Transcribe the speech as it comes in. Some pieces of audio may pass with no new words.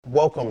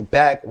Welcome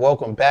back.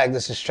 Welcome back.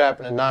 This is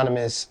Trappin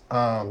Anonymous.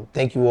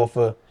 Thank you all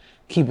for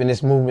keeping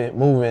this movement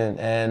moving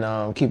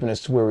and keeping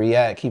us to where we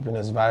at, keeping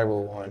us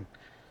viral on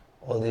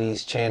all of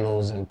these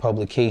channels and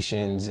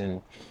publications.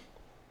 And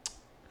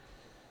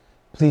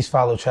please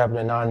follow Trappin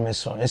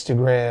Anonymous on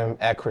Instagram,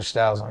 at Chris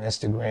Styles on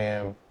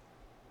Instagram.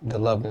 The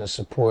love and the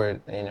support,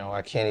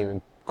 I can't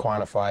even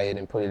quantify it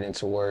and put it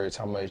into words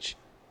how much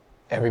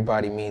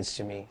everybody means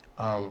to me.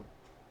 I've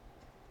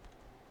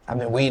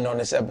been waiting on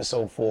this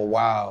episode for a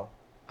while.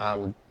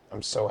 I'm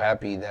so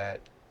happy that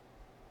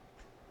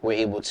we're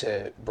able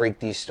to break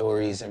these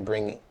stories and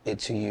bring it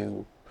to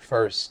you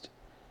first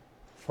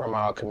from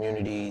our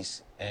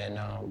communities and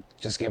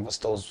just give us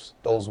those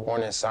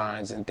warning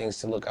signs and things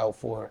to look out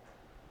for.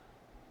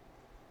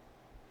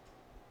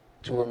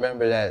 To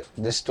remember that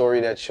this story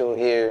that you'll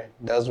hear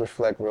does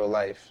reflect real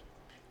life.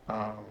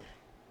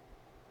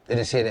 It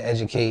is here to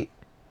educate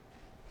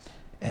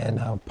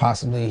and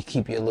possibly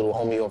keep your little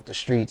homie off the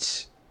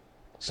streets.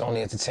 It's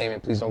only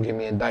entertainment. Please don't get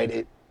me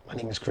indicted. My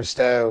name is Chris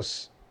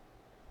Styles.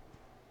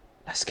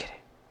 Let's get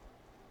it.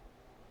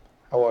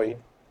 How are you?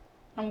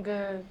 I'm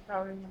good.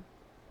 How are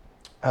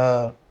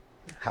you?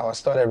 How I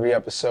start every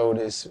episode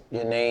is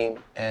your name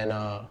and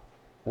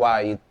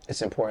why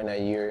it's important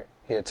that you're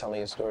here telling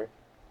your story.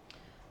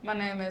 My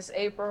name is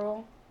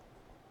April.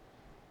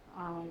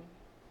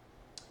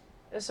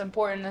 It's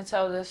important to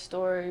tell this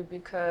story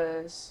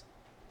because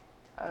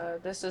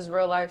this is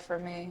real life for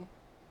me.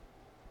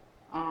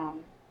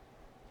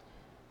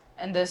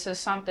 And this is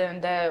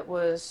something that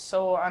was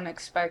so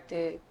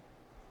unexpected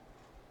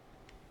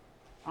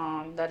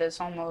that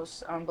it's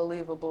almost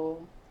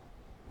unbelievable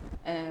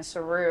and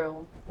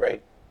surreal.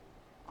 Right.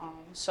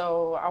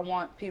 So I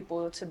want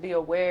people to be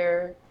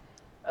aware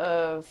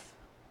of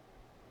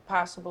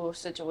possible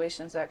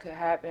situations that could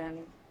happen,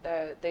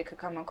 that they could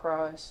come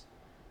across,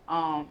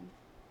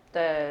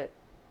 that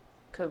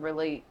could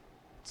relate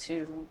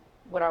to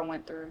what I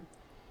went through.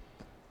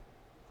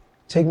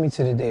 Take me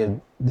to the day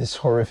of this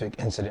horrific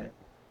incident.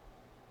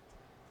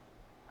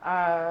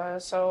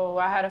 So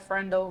I had a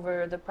friend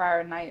over the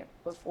prior night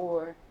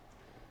before.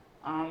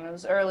 It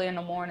was early in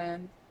the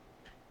morning.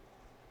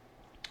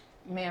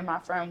 Me and my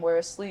friend were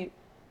asleep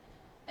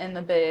in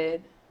the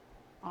bed,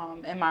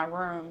 in my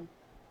room,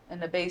 in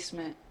the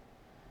basement.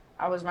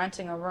 I was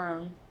renting a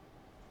room.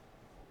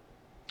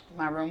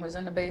 My room was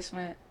in the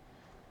basement.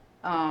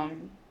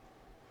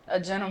 A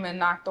gentleman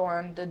knocked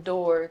on the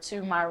door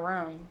to my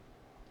room.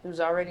 He was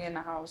already in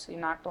the house. He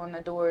knocked on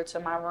the door to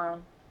my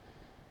room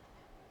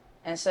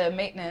and said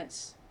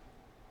maintenance.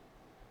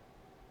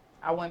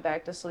 I went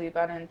back to sleep.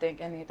 I didn't think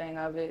anything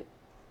of it.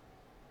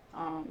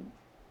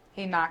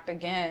 He knocked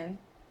again,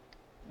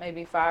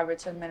 maybe 5 or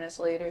 10 minutes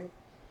later,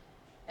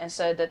 and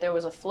said that there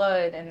was a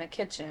flood in the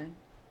kitchen.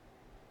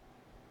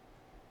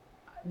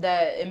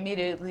 That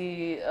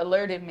immediately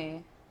alerted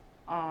me.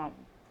 I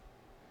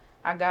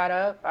got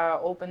up, I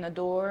opened the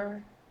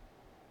door,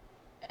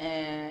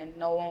 and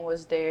no one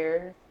was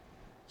there.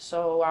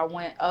 So I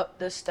went up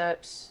the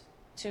steps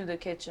to the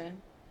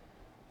kitchen.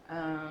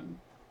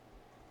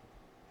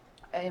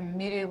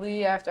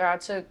 Immediately after I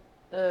took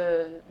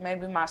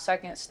maybe my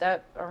second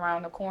step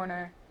around the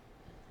corner,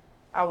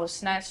 I was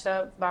snatched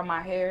up by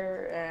my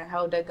hair and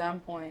held at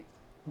gunpoint.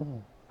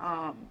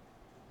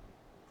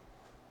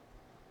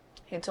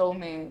 He told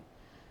me,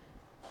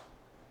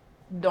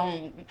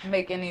 don't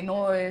make any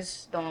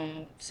noise,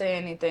 don't say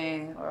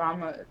anything,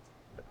 or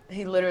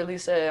he literally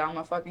said, I'm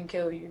gonna fucking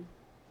kill you.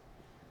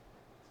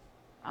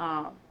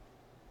 I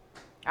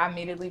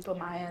immediately put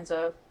my hands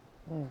up.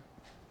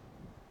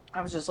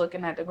 I was just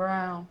looking at the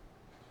ground,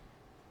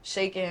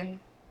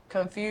 shaking,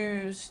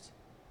 confused.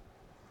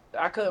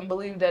 I couldn't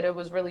believe that it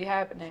was really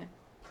happening.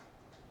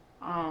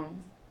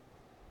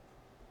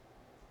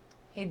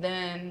 He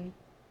then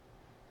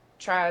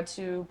tried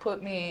to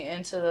put me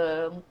into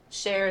the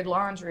shared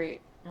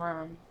laundry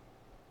room.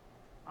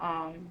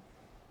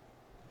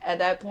 At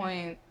that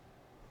point,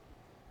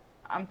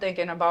 I'm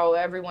thinking about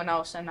everyone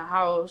else in the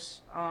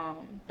house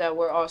that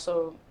were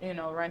also,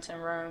 renting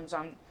rooms.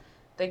 I'm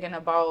thinking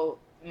about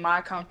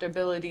my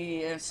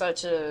comfortability in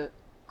such a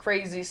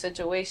crazy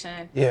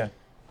situation. Yeah.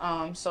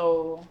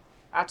 So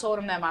I told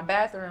him that my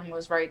bathroom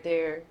was right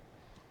there.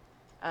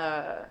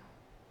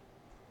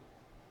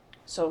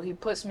 So he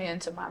puts me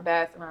into my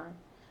bathroom.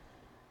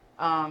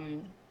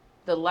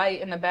 The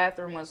light in the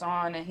bathroom was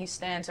on, and he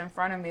stands in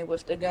front of me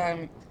with the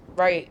gun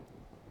right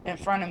in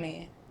front of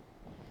me,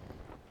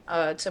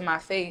 to my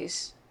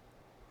face.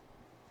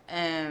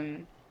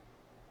 And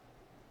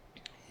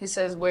he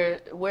says,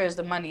 where's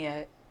the money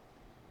at?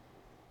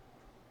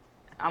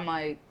 I'm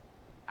like,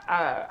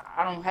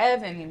 I don't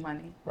have any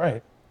money.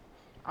 Right.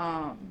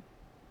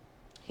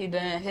 He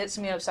then hits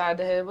me upside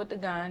the head with the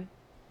gun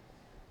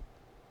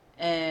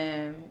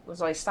and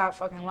was like, stop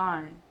fucking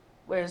lying.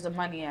 Where's the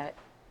money at?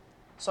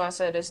 So I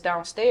said, it's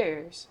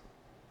downstairs.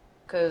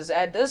 Because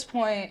at this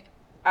point,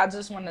 I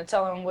just want to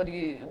tell him what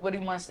he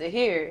wants to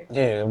hear.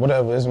 Yeah,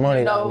 whatever. It's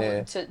money down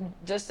there.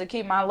 Just to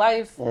keep my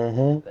life.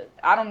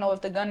 I don't know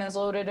if the gun is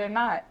loaded or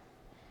not.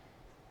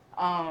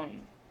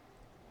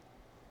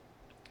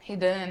 He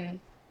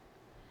then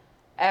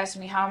asked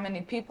me how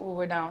many people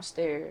were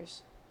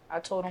downstairs. I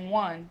told him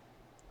one.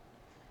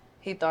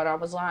 He thought I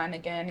was lying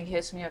again. He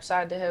hits me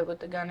upside the head with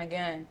the gun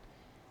again.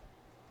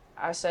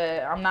 I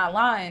said, I'm not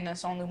lying.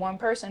 There's only one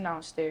person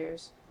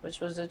downstairs, which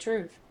was the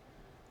truth.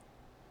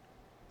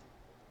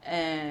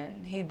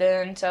 And he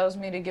then tells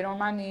me to get on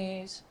my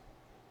knees.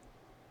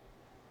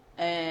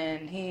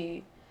 And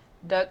he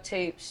duct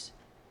tapes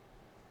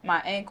my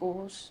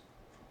ankles.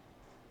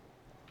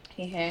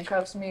 He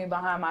handcuffs me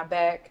behind my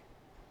back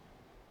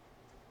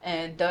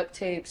and duct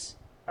tapes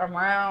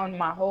around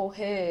my whole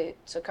head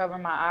to cover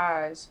my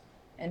eyes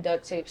and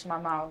duct tapes my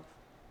mouth.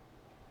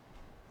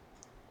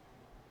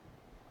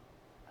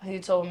 He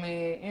told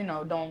me, you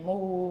know, don't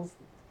move,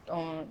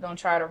 don't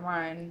try to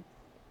run.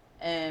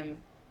 And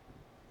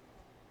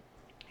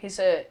he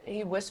said,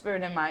 he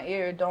whispered in my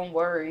ear, don't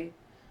worry,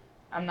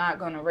 I'm not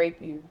gonna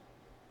rape you.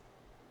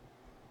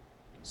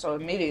 So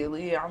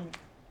immediately I'm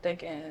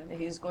thinking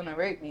he's gonna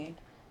rape me.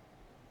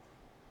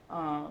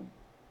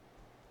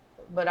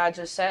 But I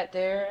just sat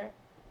there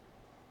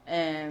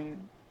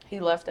and he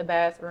left the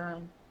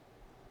bathroom.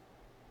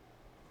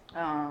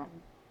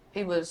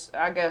 He was,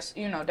 I guess,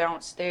 you know,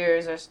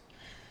 downstairs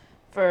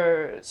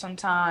for some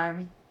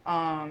time.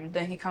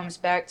 Then he comes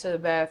back to the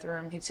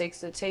bathroom. He takes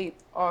the tape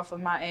off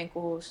of my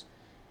ankles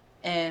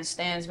and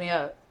stands me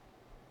up.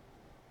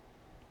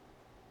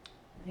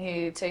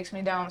 He takes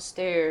me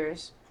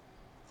downstairs.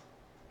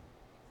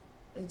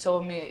 He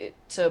told me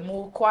to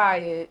move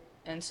quiet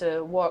and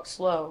to walk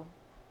slow.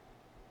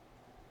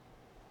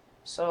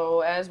 So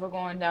as we're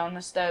going down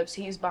the steps,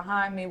 he's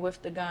behind me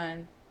with the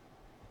gun.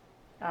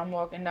 I'm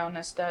walking down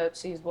the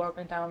steps. He's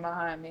walking down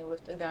behind me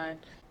with the gun.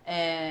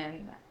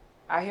 And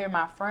I hear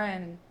my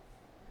friend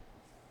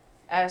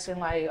asking,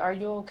 like, are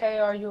you okay?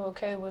 Are you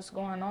okay? What's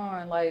going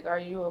on? Like, are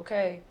you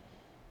okay?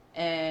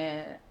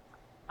 And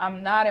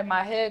I'm nodding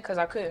my head because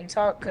I couldn't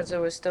talk because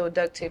there was still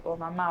duct tape on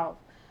my mouth.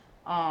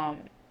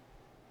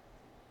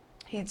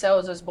 He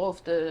tells us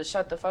both to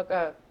shut the fuck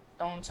up.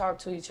 Don't talk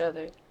to each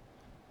other.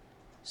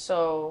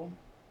 So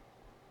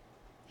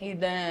he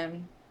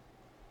then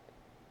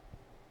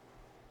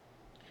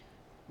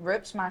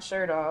rips my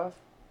shirt off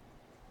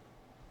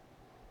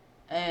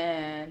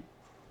and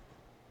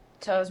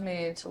tells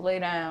me to lay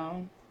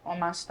down on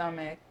my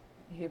stomach.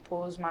 He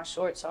pulls my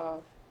shorts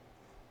off.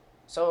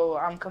 So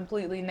I'm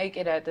completely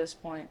naked at this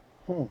point.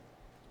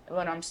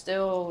 But I'm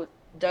still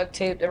duct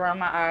taped around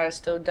my eyes,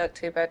 still duct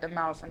taped at the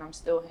mouth, and I'm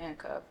still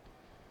handcuffed.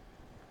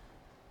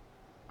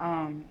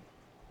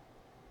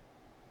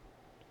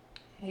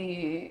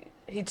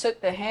 He took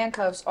the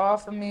handcuffs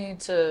off of me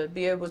to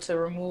be able to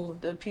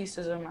remove the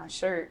pieces of my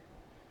shirt.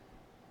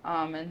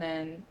 And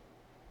then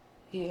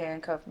he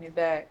handcuffed me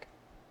back.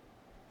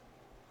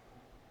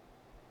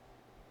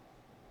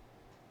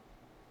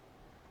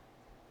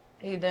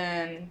 He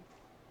then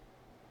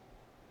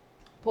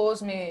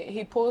pulls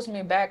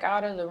me back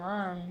out of the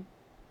room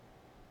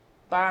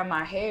by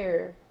my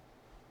hair,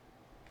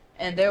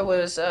 and there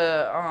was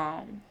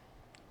a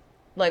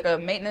like a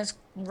maintenance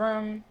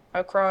room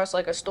across,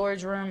 like a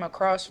storage room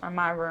across from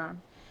my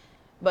room,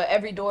 but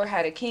every door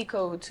had a key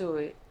code to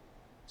it.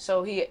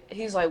 So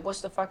he's like, what's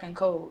the fucking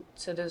code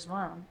to this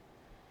room?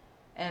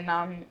 And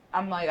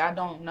I'm like, I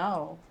don't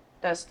know.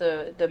 That's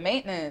the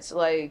maintenance.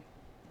 Like,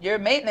 your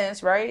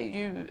maintenance,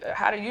 right?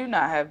 How do you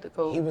not have the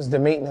code? He was the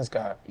maintenance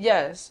guy.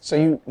 Yes. So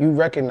you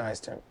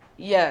recognized him.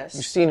 Yes.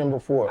 You've seen him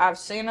before. I've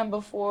seen him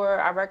before.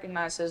 I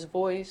recognize his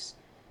voice.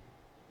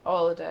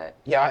 All of that.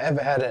 Y'all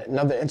ever had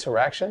another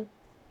interaction?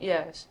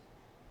 Yes.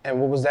 And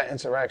what was that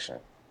interaction?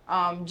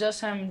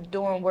 Just him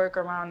doing work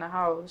around the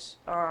house.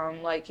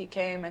 Like he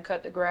came and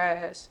cut the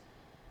grass.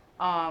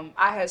 I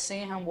had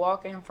seen him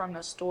walking from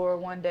the store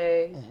one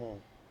day.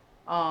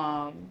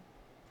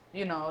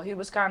 You know, he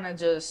was kind of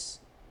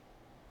just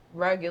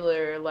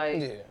regular,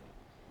 like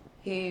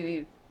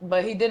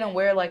but he didn't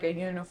wear like a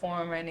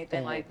uniform or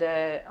anything like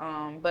that.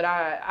 But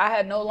I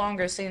had no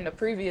longer seen the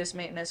previous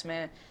maintenance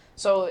man,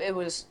 so it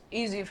was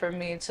easy for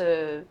me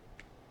to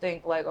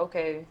think like,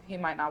 okay, he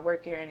might not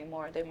work here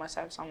anymore. They must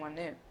have someone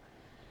new.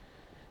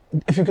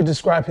 If you could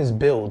describe his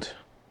build.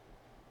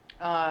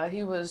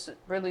 He was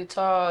really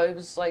tall. He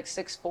was like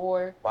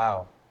 6'4".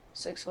 Wow.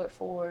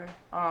 6'4".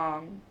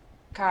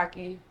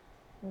 Cocky,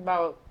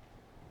 about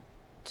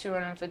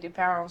 250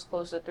 pounds,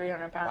 close to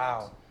 300 pounds.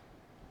 Wow.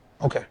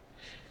 Okay.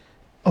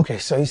 Okay,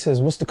 so he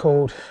says, what's the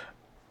code?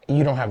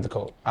 You don't have the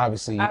code,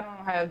 obviously. I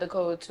don't have the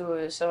code to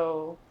it,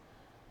 so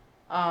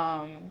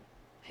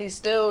he's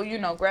still, you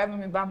know, grabbing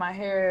me by my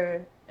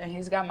hair, and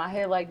he's got my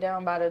head like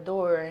down by the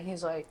door, and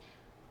he's like,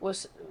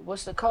 what's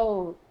the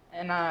code?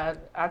 And I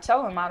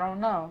tell him I don't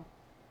know.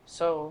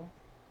 So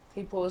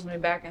he pulls me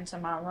back into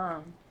my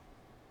room.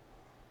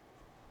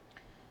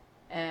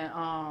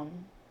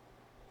 And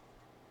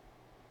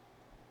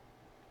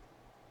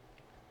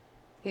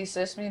he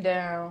sits me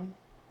down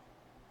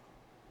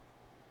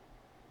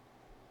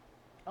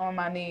on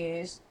my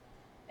knees,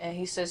 and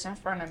he sits in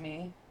front of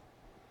me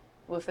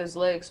with his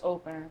legs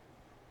open.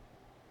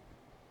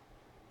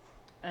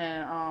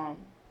 And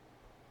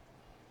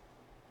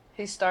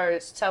he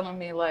starts telling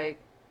me like,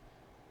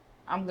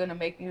 I'm gonna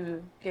make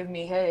you give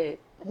me head.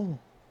 Mm.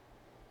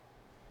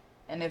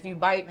 And if you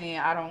bite me,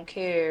 I don't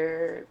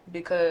care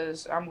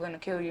because I'm gonna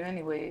kill you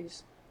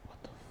anyways.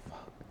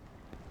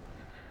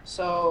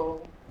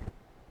 So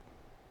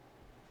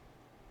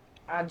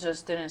I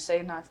just didn't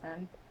say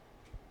nothing.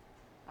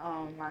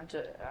 I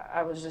just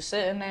I was just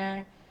sitting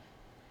there,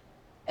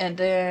 and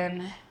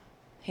then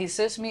he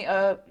sits me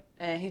up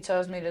and he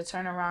tells me to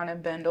turn around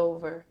and bend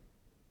over.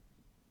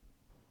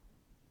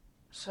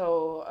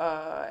 So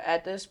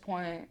at this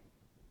point,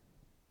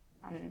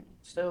 I'm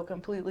still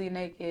completely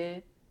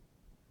naked.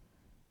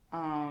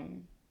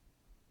 Um,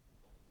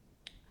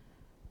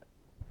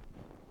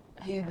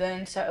 he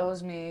then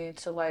tells me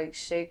to like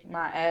shake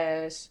my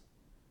ass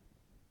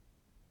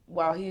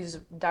while he's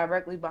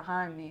directly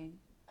behind me.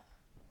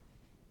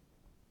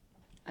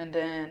 And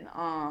then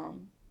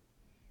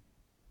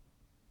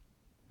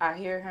I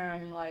hear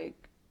him like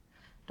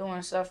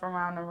doing stuff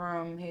around the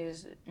room.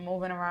 He's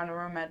moving around the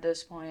room at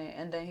this point,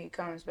 and then he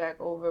comes back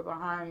over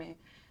behind me,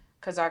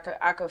 cause I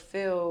could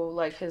feel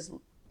like his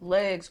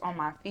legs on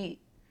my feet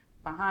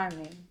behind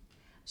me.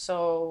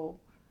 So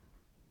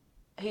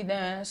he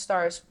then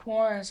starts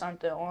pouring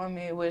something on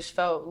me, which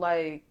felt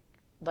like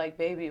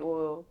baby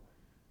oil,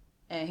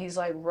 and he's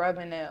like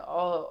rubbing it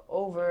all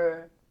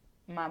over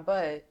my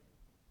butt,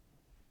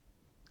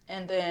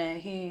 and then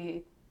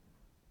he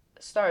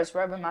starts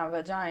rubbing my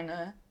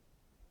vagina,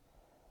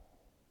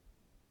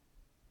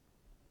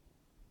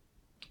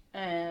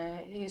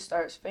 and he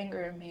starts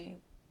fingering me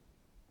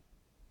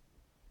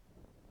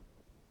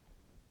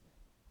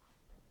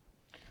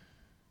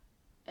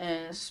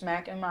and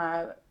smacking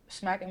my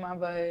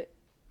butt,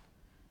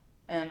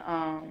 and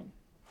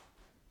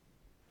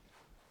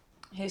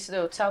he's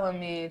still telling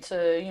me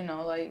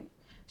to like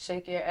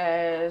shake your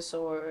ass,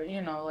 or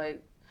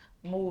like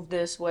move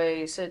this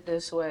way, sit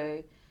this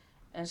way,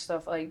 and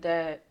stuff like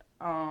that.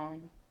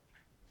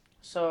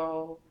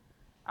 So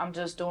I'm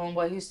just doing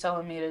what he's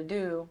telling me to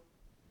do,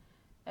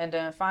 and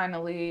then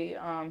finally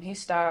he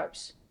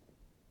stops.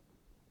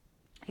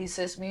 He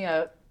sits me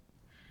up,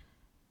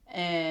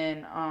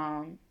 and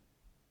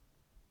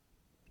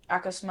I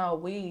could smell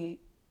weed,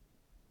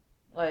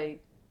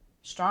 like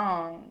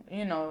strong,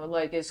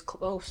 like it's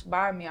close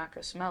by me. I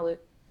could smell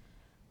it.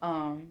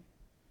 Um,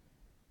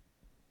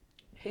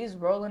 he's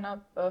rolling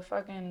up a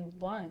fucking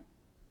blunt,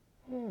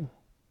 Mm.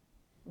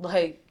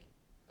 like,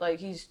 like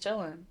he's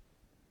chilling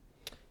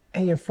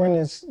And your friend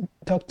is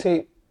duct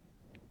tape,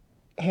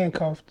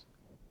 handcuffed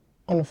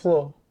on the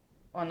floor.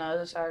 on the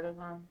other side of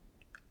the room.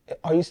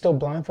 Are you still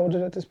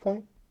blindfolded at this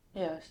point?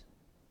 Yes.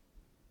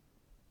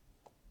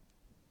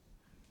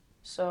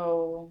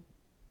 So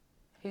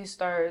he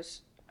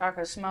starts. I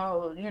could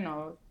smell,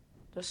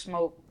 the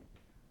smoke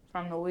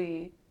from the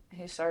weed.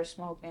 He starts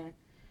smoking,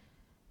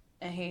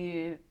 and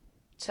he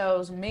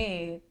tells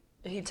me.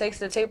 He takes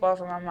the tape off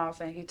of my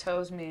mouth and he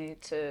tells me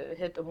to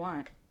hit the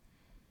blunt.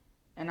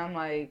 And I'm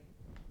like,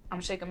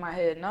 I'm shaking my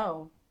head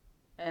no.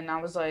 And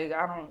I was like,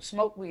 I don't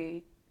smoke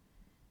weed.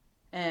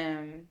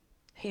 And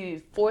he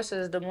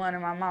forces the blunt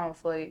in my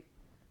mouth, like,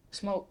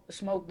 smoke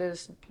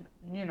this,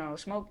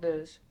 smoke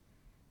this.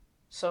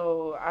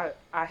 So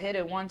I hit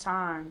it one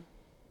time,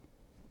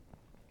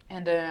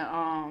 and then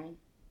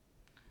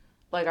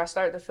like I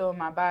start to feel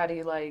my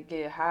body like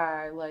get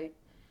high, like,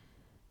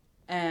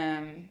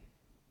 and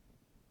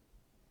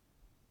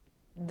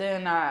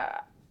then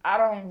I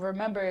don't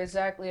remember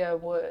exactly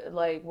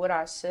what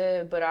I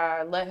said, but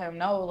I let him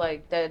know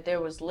like that there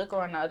was liquor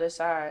on the other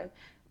side,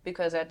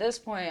 because at this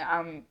point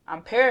I'm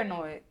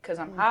paranoid because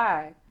I'm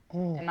high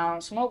Mm. and I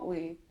don't smoke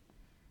weed,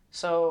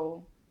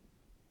 so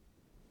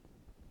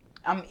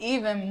I'm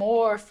even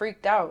more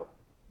freaked out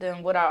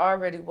than what I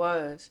already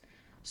was.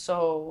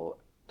 So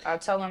I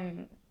tell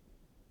him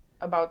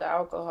about the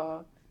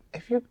alcohol.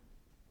 If you,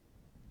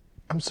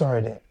 I'm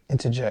sorry to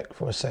interject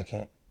for a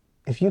second.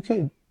 If you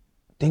could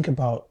think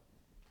about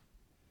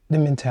the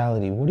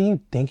mentality, what are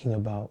you thinking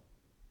about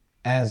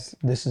as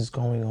this is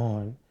going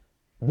on?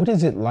 What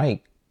is it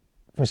like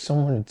for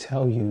someone to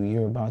tell you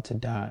you're about to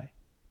die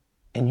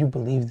and you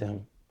believe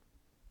them?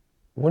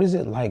 What is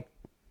it like?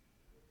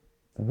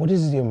 What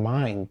is your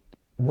mind?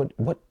 What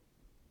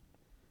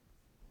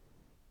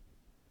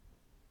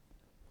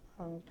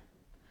Um,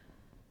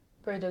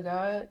 Pray to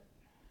God.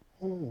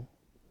 mm,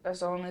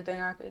 That's the only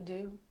thing I could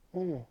do.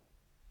 mm.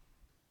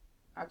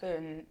 I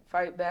couldn't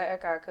fight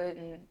back. I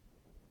couldn't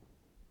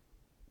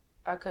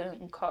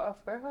call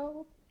for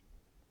help.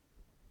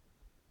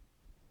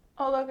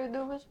 All I could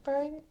do was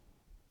pray.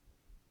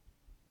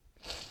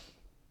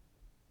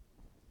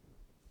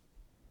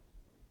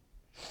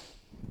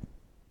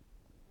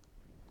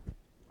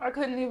 I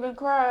couldn't even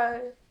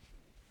cry.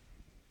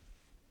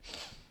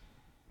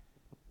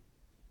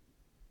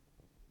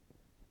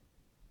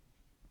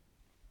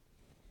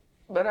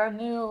 But I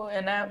knew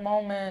in that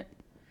moment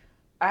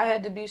I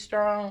had to be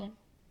strong.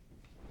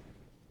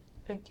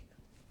 Thank you.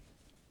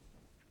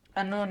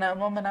 I knew in that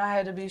moment I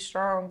had to be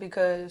strong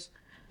because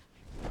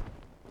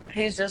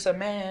he's just a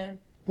man.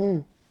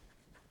 Mm.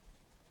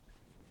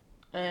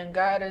 And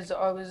God is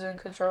always in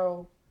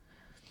control.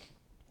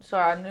 So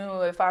I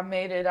knew if I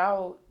made it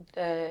out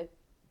that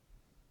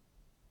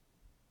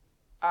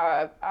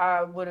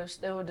I would have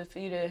still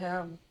defeated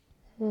him.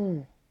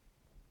 Hmm.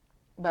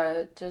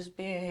 But just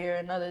being here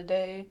another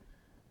day.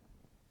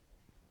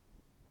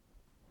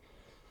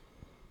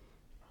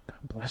 God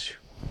bless you.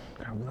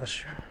 God bless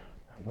you.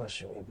 God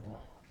bless you,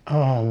 April.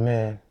 Oh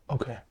man.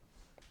 Okay.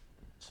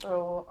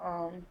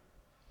 So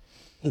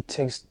He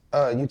takes.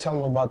 You tell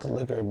him about the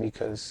liquor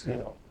because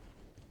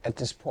at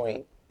this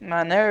point.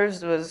 my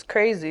nerves was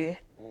crazy.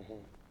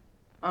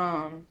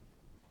 Um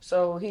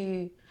so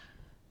he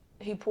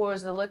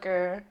pours the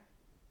liquor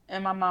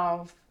in my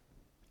mouth,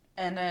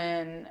 and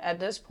then at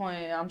this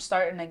point I'm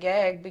starting to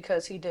gag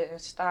because he didn't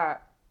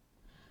stop.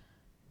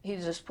 He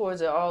just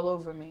pours it all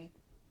over me,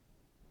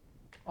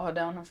 all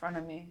down in front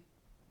of me.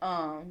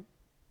 Um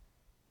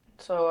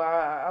so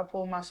I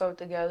pulled myself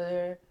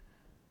together,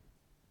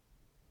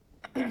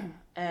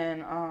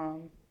 and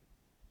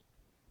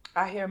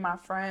I hear my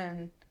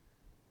friend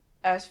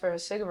ask for a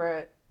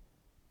cigarette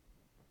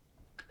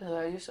because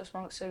I used to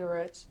smoke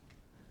cigarettes,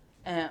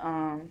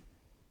 and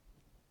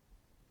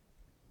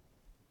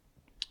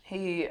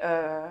he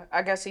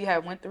I guess he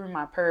had went through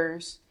my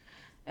purse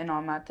and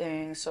all my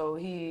things, so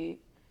he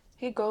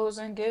goes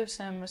and gives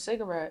him a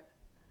cigarette.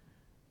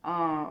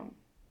 Um,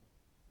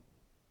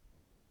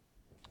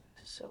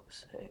 so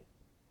sick.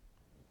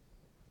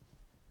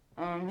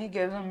 He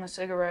gives him a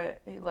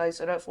cigarette. He lights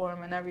it up for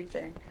him and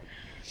everything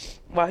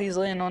while he's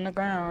laying on the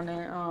ground,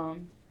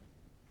 and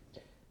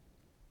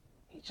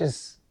He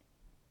just.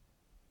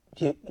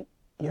 You,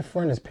 your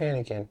friend is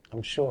panicking,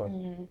 I'm sure.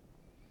 mm,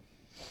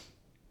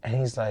 And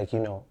he's like,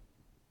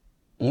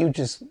 you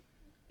just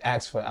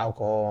asked for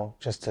alcohol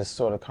just to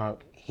sort of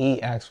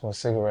he asked for a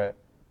cigarette.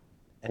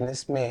 And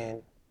this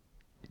man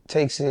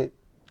takes it,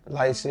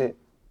 lights it.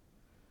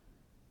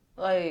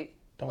 like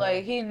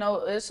Don't. he know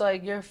it's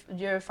like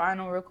your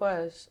final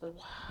request.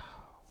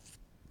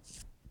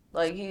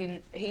 Like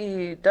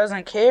he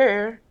doesn't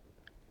care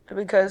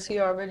because he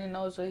already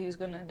knows what he's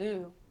gonna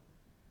do.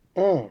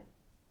 Mm.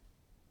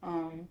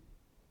 Um,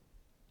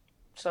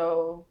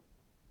 so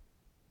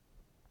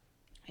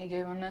he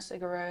gave him the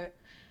cigarette,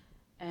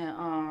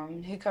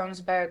 and he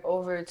comes back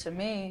over to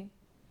me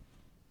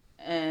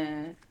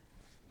and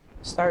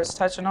starts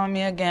touching on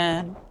me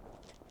again,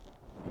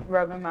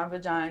 rubbing my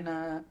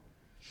vagina,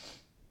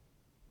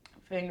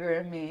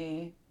 fingering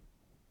me,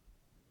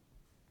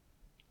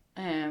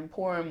 and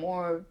pouring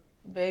more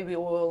baby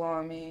oil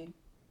on me.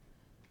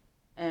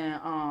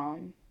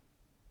 And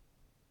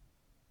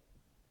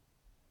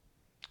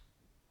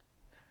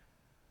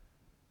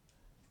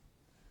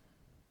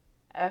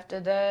after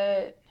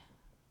that,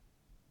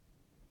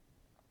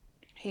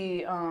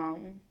 he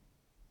um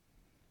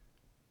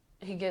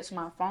he gets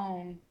my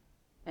phone,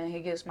 and he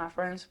gets my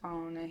friend's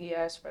phone, and he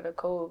asks for the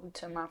code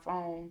to my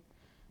phone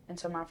and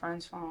to my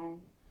friend's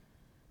phone.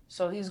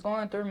 So he's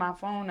going through my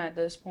phone at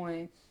this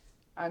point.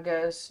 I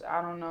guess,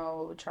 I don't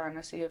know, trying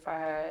to see if I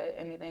had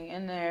anything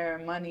in there,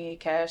 money,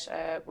 cash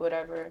app,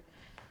 whatever.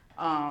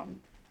 Um,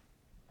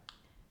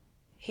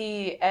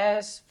 he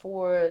asked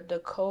for the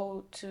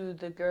code to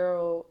the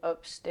girl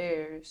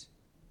upstairs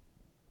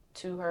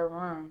to her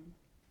room.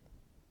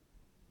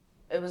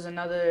 It was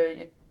another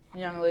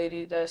young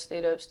lady that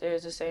stayed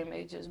upstairs the same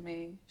age as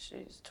me.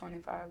 She's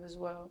 25 as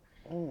well.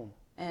 Mm.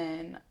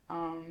 And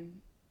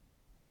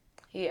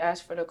he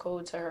asked for the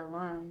code to her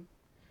room.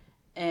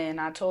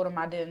 And I told him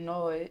I didn't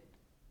know it.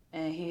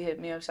 And he hit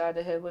me upside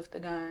the head with the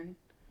gun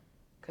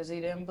because he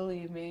didn't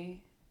believe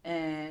me.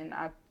 And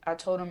I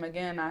told him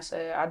again, I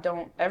said,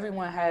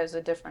 everyone has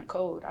a different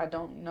code. I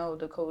don't know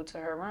the code to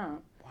her room.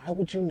 Why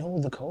would you know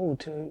the code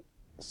to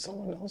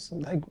someone else?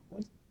 Like,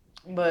 what?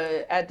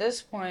 But at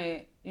this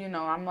point,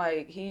 I'm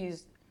like,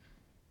 he's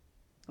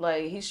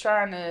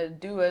trying to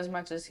do as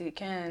much as he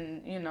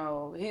can.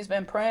 He's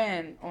been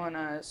preying on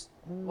us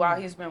while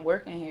Mm. he's been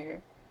working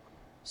here.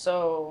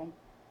 So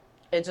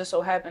it just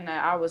so happened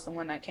that I was the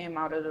one that came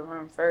out of the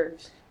room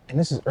first. And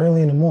this is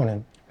early in the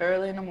morning.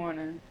 Early in the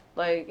morning.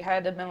 Like,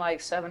 had to have been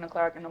like 7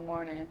 o'clock in the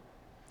morning.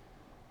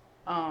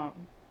 Um,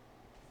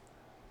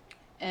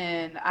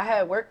 and I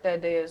had work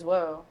that day as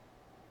well.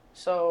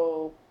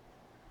 So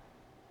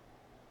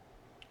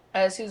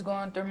as he's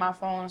going through my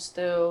phone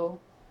still,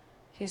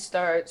 he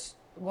starts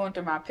going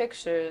through my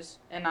pictures,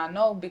 and I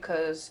know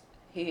because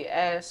he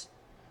asked,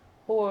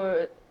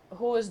 who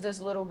is this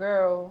little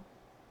girl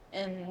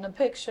in the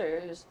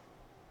pictures?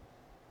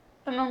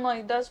 And I'm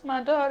like, that's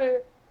my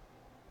daughter.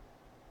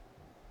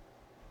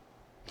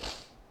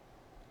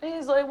 And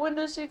he's like, when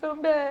does she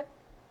come back?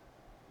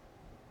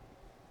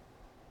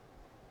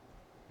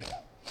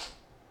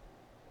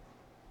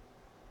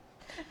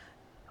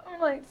 I'm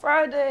like,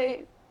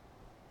 Friday.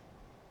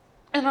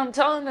 And I'm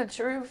telling the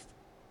truth,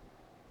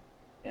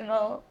 you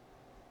know.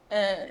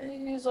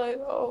 And he's like,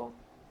 oh.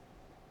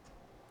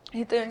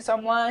 He thinks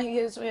I'm lying. He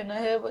hits me in the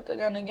head with the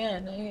gun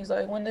again. And he's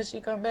like, when does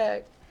she come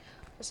back?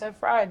 I said,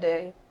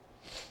 Friday.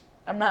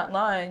 I'm not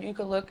lying. You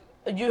could look.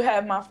 You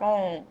have my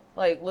phone.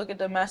 Like, look at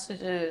the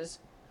messages.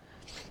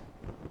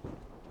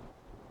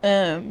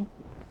 And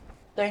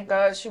thank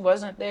God she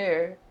wasn't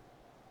there,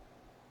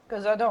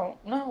 because I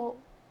don't know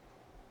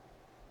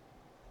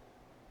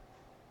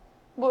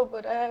what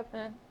would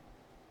happen.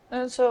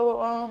 And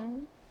so,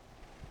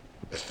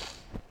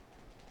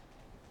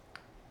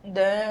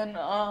 then,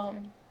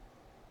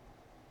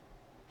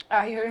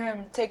 I hear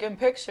him taking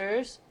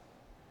pictures,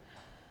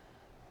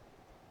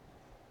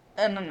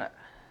 and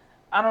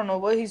I don't know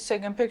what he's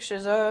taking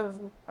pictures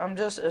of. I'm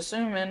just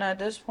assuming at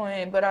this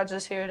point, but I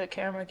just hear the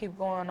camera keep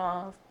going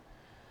off.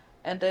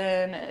 And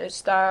then it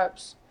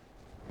stops,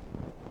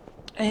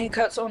 and he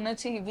cuts on the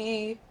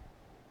TV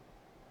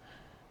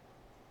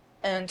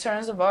and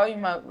turns the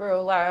volume up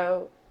real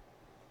loud.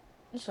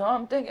 So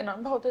I'm thinking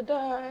I'm about to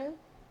die,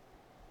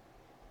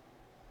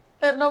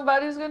 and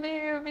nobody's gonna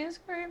hear me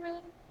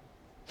screaming.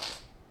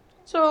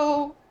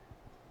 So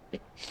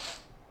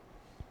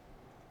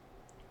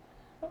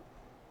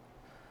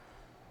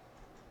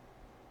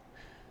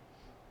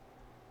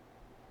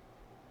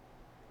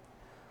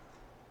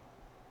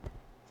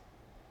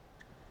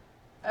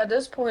at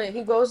this point,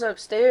 he goes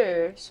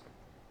upstairs.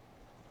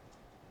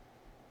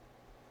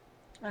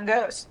 I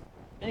guess,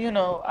 I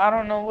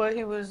don't know what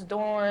he was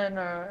doing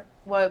or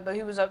what, but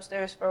he was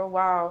upstairs for a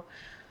while.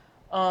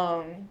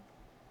 Um,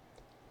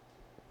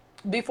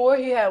 Before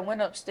he had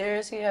went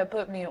upstairs, he had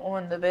put me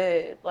on the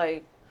bed,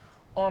 like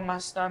on my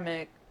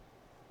stomach,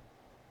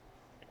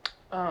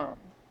 um,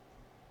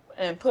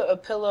 and put a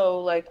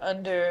pillow like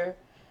under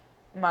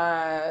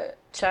my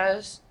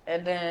chest,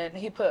 and then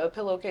he put a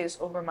pillowcase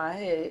over my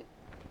head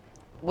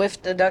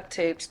with the duct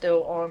tape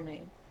still on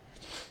me.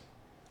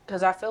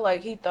 Cause I feel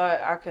like he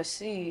thought I could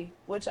see,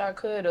 which I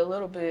could a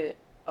little bit,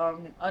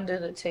 under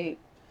the tape.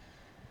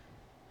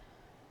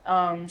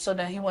 So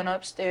then he went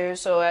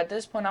upstairs. So at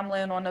this point, I'm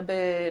laying on the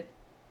bed,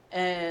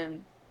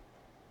 and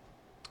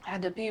I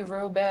had to pee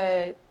real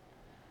bad.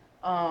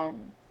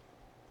 Um,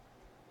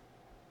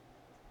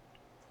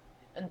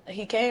 and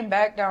he came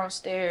back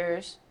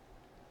downstairs,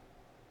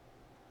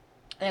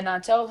 and I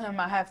tell him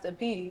I have to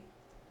pee.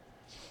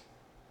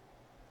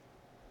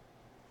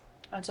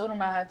 I told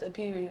him I had to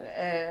pee,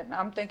 and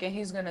I'm thinking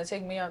he's gonna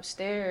take me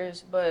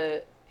upstairs,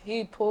 but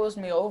he pulls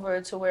me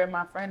over to where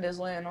my friend is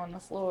laying on the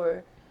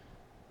floor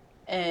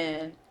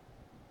and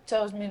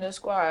tells me to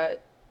squat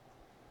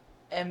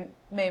and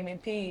made me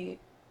pee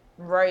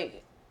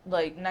right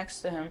like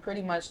next to him,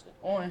 pretty much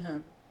on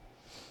him.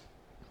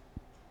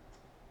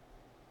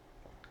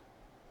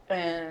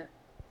 And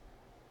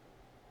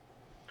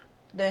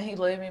then he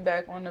laid me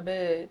back on the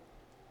bed,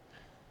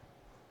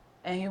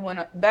 and he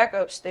went back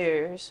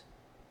upstairs.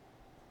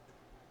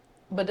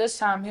 But this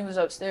time he was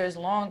upstairs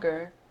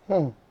longer.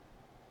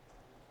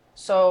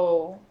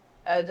 So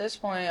at this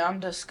point,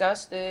 I'm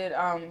disgusted.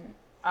 I'm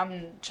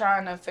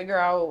trying to figure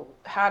out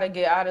how to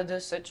get out of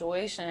this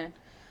situation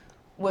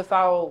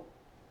without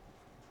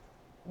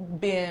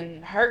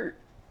being hurt.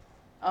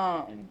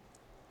 Um,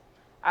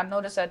 I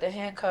noticed that the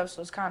handcuffs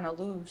was kind of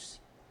loose,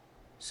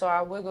 so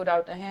I wiggled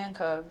out the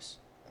handcuffs,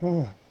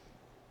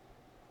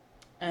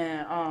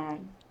 and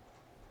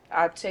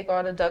I take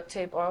all the duct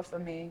tape off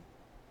of me.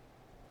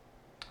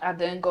 I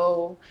then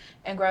go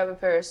and grab a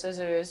pair of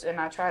scissors,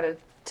 and I try to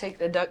take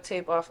the duct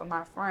tape off of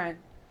my friend.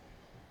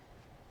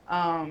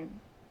 Um,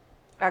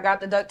 I got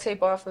the duct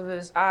tape off of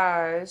his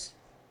eyes,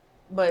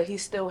 but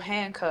he's still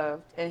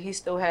handcuffed, and he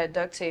still had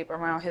duct tape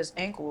around his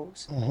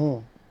ankles.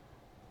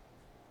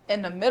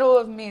 In the middle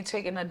of me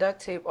taking the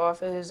duct tape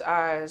off of his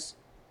eyes,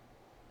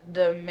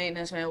 the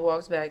maintenance man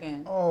walks back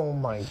in. Oh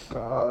my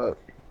God.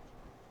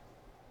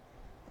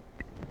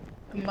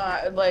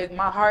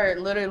 My heart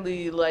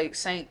literally like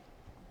sank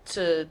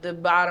to the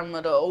bottom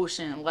of the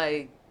ocean,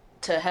 like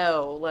to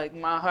hell. Like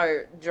my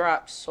heart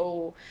dropped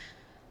so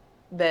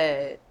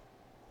bad.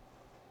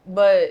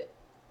 But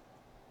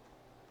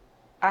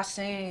I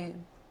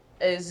seen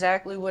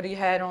exactly what he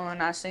had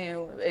on. I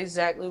seen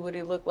exactly what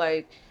he looked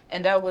like.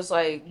 And that was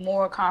like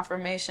more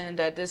confirmation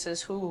that this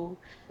is who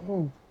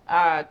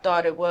I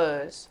thought it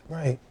was.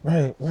 Right,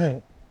 right,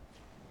 right.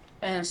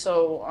 And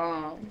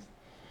so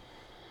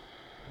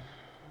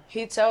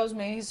he tells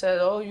me, he said,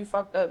 "Oh, you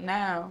fucked up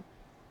now.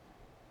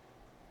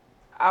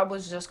 I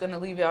was just gonna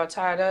leave y'all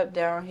tied up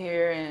down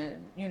here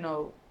and,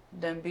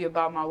 then be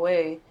about my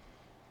way."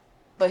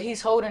 But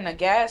he's holding a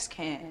gas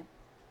can.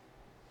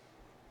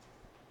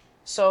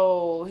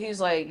 So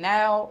he's like,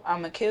 "Now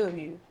I'm gonna kill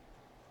you."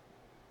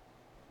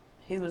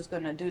 He was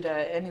gonna do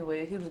that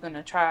anyway. He was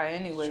gonna try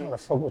anyway. Trying to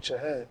fuck with your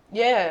head.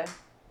 Yeah.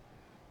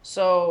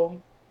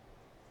 So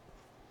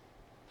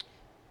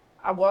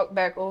I walked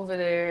back over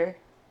there,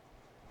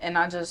 and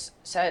I just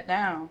sat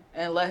down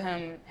and let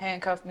him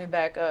handcuff me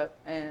back up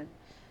and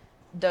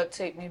duct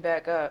tape me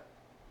back up.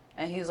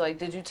 And he's like,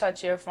 "Did you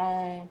touch your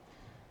phone?"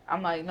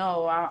 I'm like,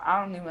 "No,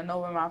 I don't even know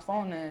where my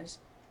phone is,"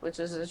 which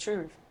is the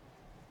truth.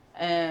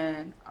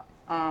 And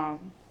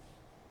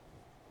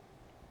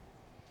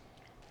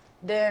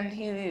then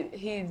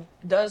he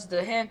does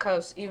the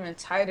handcuffs even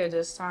tighter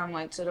this time,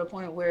 like to the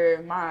point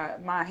where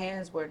my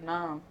hands were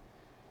numb.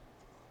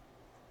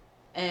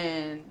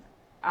 And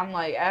I'm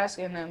like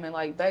asking him and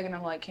like begging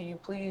him, like, can you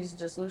please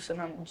just loosen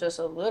them just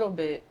a little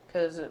bit?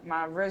 Because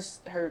my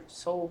wrist hurt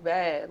so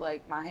bad.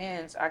 Like, my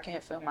hands, I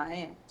can't feel my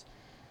hands.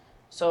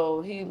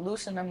 So he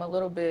loosened them a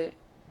little bit.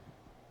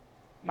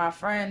 My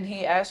friend,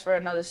 he asked for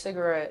another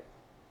cigarette.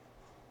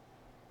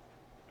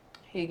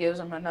 He gives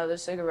him another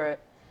cigarette.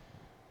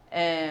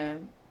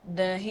 And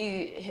then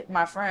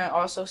my friend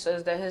also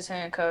says that his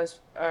handcuffs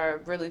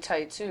are really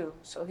tight too.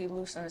 So he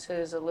loosens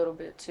his a little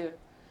bit too.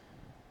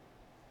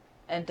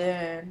 And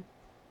then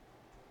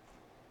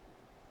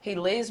he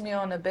lays me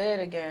on the bed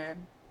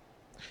again.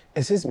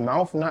 Is his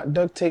mouth not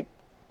duct tape,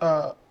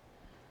 uh,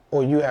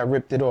 or you had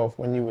ripped it off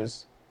when you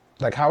was,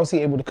 like, how was he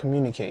able to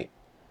communicate?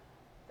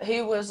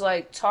 He was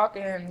like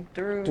talking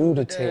Through through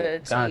the tape. the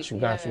tape, Got you,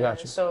 got you, got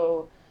yeah. you.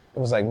 So It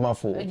was like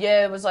muffled.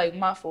 yeah, it was like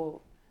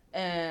muffled.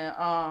 And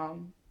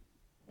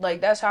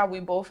like that's how we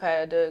both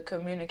had to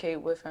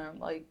communicate with him,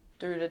 like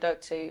through the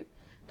duct tape.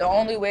 The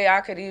only way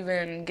I could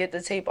even get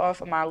the tape off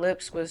of my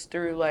lips was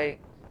through like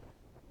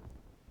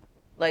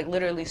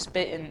literally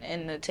spitting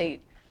in the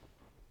tape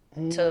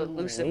to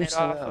loosen it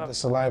Loosen off up of the me.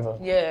 saliva.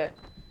 Yeah.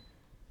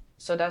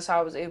 So that's how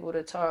I was able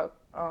to talk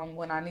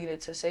when I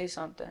needed to say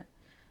something.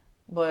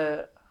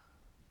 But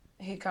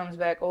he comes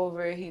back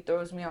over, he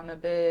throws me on the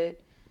bed,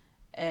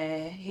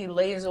 and he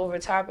lays over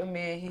top of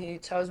me and he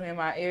tells me in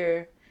my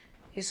ear,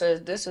 he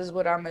says, "This is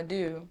what I'm gonna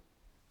do.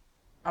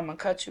 I'm gonna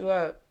cut you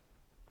up."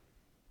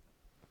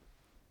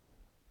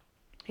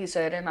 He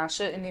said, "And I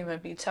shouldn't even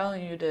be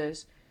telling you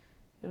this."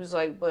 He was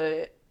like,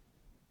 "But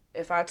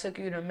if I took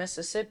you to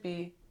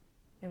Mississippi,"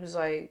 he was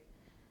like,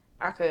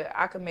 I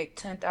could make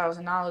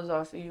 $10,000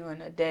 off of you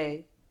in a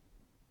day."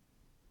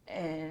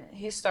 And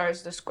he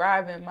starts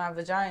describing my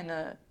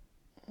vagina,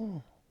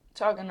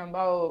 talking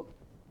about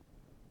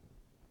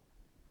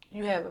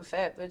you have a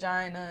fat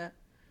vagina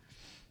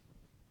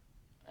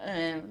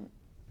and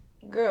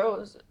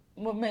girls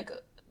will make a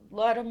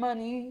lot of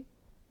money.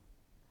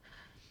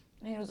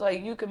 He was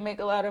like, you can make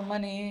a lot of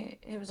money.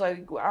 He was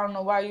like, I don't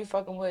know why you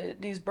fucking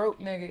with these broke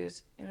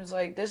niggas. He was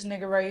like, this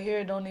nigga right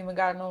here don't even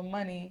got no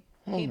money.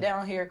 He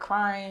down here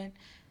crying.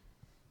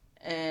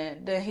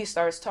 And then he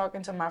starts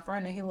talking to my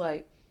friend and he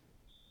like,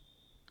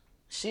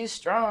 she's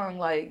strong.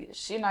 Like,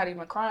 she not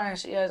even crying.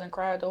 She hasn't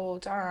cried the whole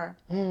time.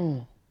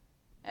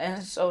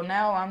 And so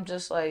now I'm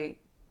just like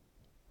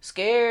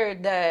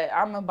scared that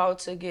I'm about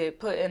to get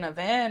put in a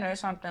van or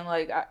something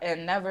like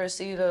and never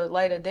see the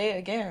light of day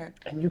again.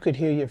 And you could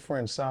hear your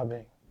friend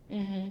sobbing.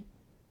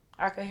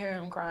 I could hear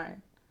him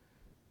crying.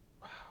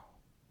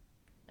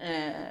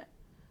 And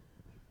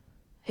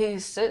he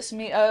sits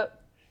me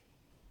up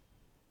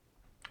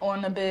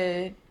on the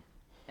bed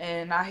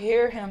and I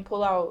hear him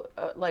pull out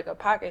like a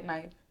pocket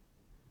knife.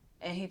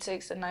 And he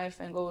takes the knife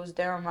and goes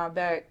down my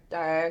back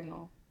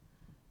diagonal.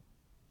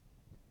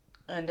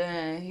 And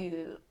then he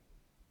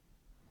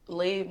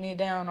laid me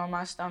down on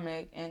my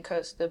stomach and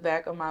cuts the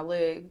back of my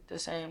leg the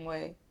same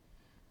way.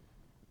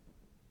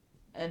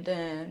 And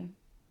then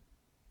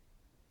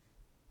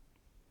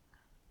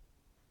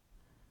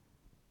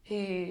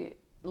he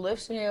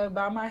lifts me up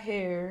by my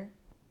hair.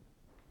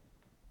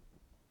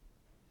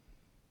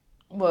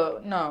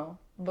 Well, no.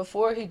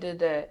 Before he did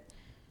that,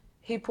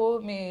 he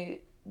pulled me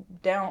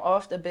down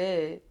off the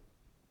bed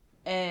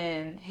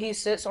and he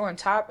sits on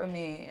top of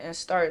me and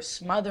starts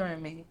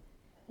smothering me.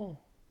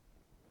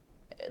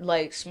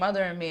 Like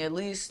smothering me at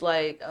least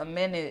like a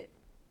minute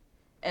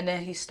and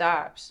then he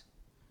stops.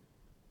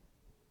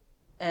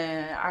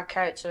 And I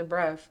catch a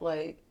breath,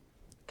 like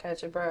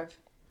catch a breath.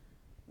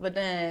 But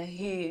then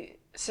he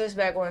sits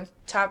back on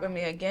top of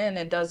me again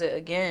and does it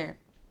again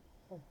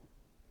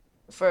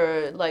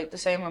for like the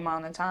same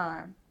amount of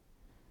time.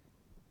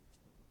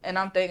 And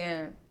I'm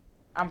thinking,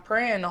 I'm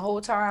praying the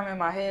whole time in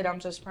my head. I'm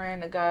just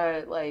praying to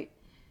God, like,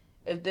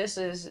 if this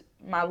is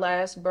my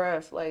last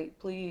breath, like,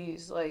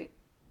 please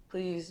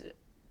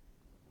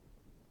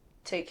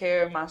take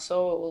care of my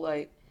soul.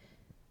 Like,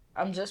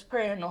 I'm just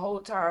praying the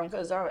whole time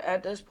because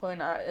at this point,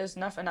 there's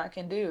nothing I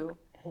can do.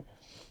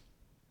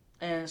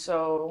 And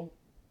so,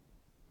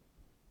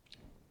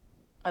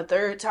 a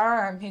third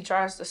time, he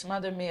tries to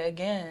smother me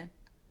again.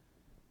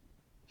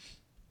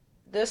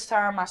 This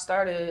time, I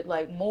started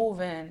like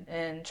moving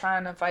and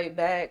trying to fight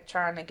back,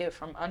 trying to get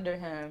from under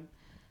him.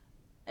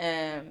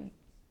 And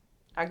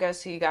I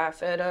guess he got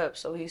fed up,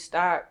 so he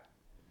stopped.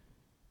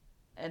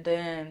 And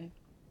then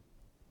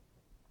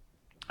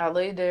I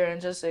laid there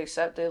and just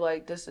accepted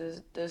like this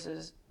is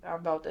I'm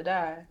about to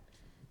die.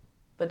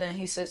 But then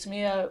he sits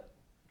me up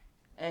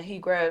and he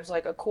grabs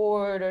like a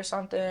cord or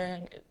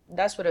something.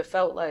 That's what it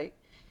felt like.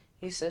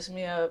 He sits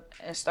me up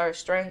and starts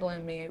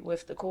strangling me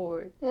with the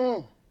cord.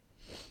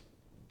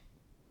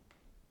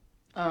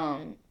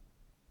 Um,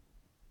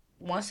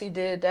 Once he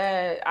did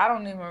that, I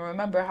don't even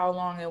remember how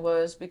long it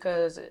was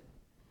because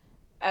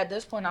at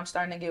this point I'm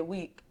starting to get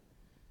weak.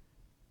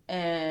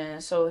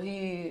 And so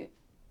he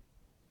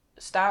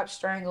stopped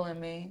strangling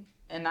me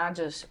and I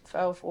just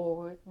fell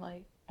forward,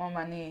 like on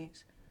my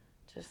knees.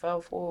 Just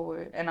fell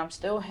forward. And I'm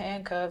still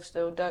handcuffed,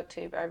 still duct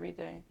tape,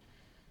 everything.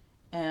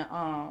 And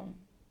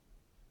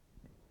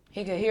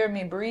he could hear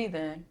me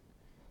breathing,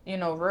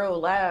 real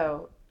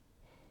loud.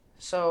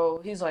 So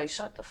he's like,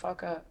 shut the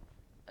fuck up.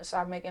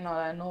 Stop making all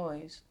that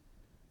noise.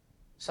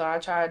 So I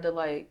tried to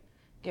like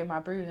get my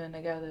breathing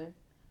together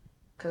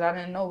because I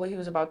didn't know what he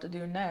was about to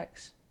do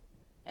next.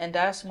 And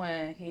that's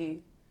when he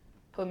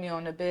put me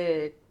on the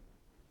bed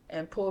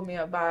and pulled me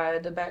up by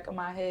the back of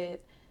my head,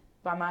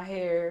 by my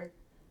hair,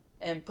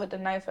 and put the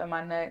knife at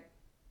my neck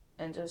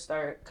and just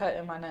started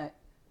cutting my neck.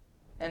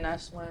 And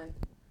that's when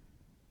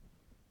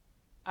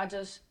I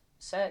just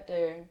sat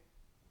there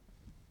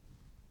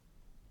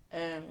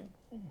and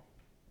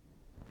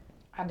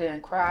I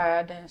didn't cry,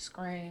 I didn't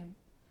scream.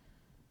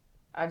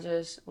 I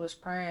just was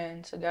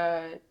praying to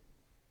God.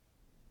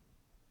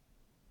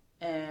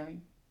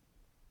 And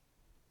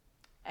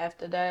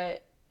after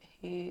that,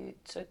 he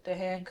took the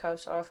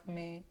handcuffs off of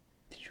me.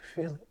 Did you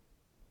feel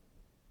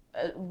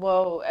it?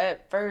 Well,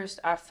 at first,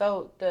 I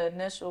felt the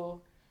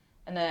initial,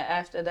 and then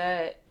after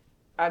that,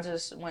 I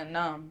just went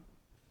numb.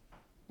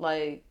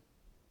 Like,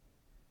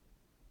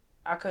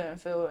 I couldn't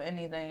feel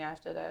anything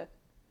after that.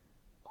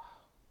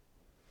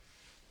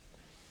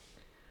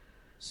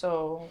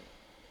 So,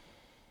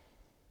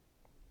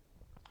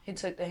 he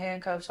took the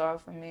handcuffs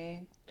off of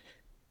me.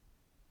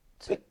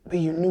 But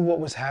you knew what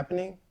was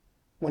happening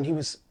when he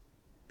was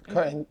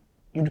cutting.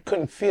 You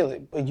couldn't feel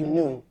it, but you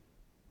knew.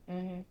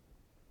 Hmm.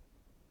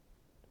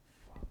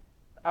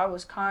 I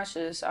was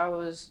conscious. I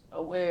was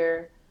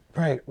aware.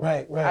 Right.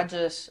 I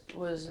just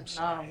was I'm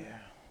numb. sorry.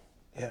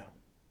 Yeah.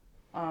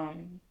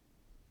 Um,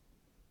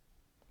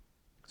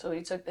 so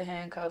he took the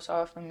handcuffs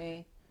off of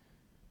me.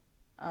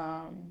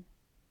 Um,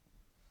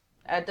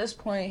 at this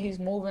point, he's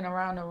moving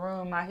around the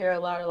room. I hear a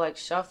lot of like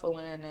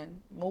shuffling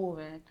and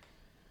moving.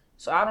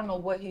 So I don't know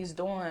what he's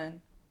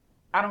doing.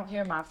 I don't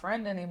hear my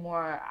friend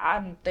anymore.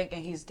 I'm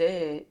thinking he's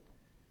dead.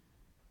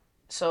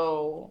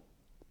 So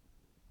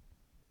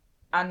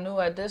I knew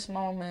at this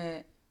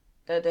moment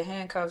that the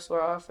handcuffs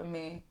were off of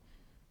me.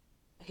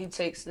 He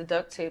takes the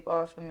duct tape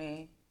off of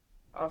me,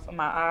 off of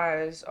my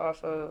eyes,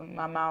 off of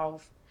my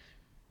mouth.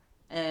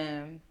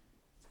 And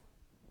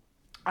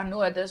I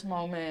knew at this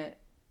moment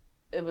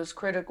it was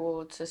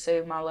critical to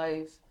save my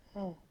life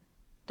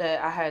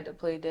that I had to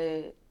play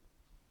dead.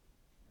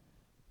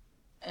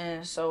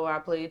 And so I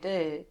played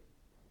dead.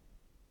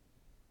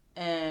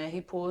 And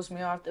he pulls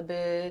me off the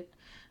bed.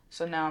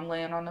 So now I'm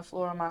laying on the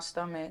floor on my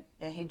stomach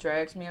and he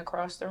drags me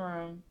across the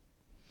room.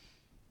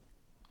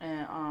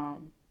 And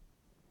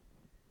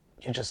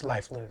You're just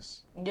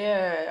lifeless.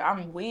 yeah,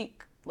 I'm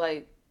weak,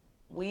 like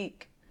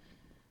weak.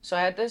 So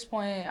at this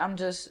point I'm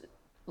just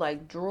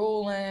like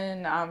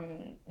drooling.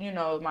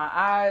 My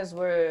eyes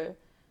were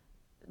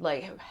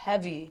like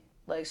heavy,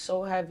 like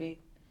so heavy.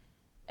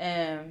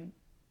 And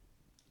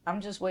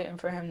I'm just waiting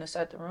for him to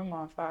set the room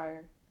on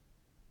fire.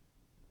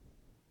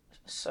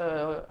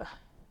 So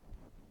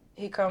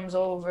he comes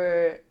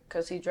over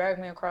because he dragged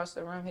me across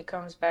the room. He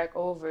comes back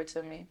over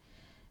to me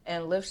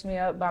and lifts me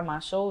up by my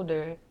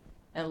shoulder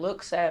and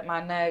looks at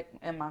my neck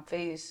and my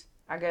face,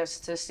 I guess,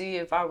 to see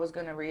if I was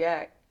going to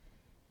react.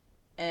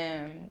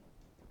 And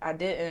I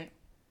didn't.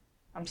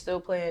 I'm still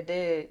playing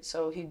dead.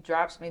 So he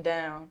drops me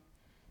down.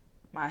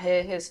 My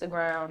head hits the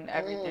ground,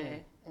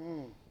 everything.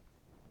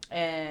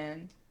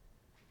 And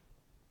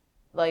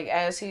like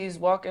as he's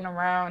walking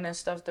around and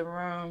stuff the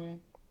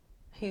room,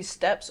 he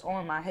steps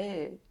on my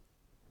head.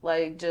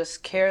 Like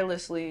just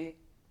carelessly,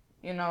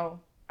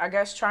 I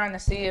guess trying to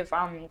see if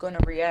I'm gonna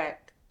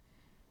react.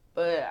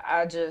 But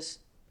I just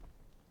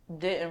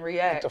didn't With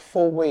react. the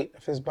full weight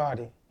of his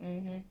body.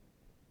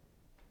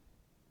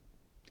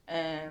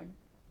 And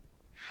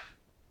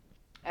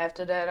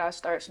after that, I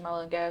start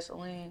smelling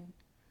gasoline.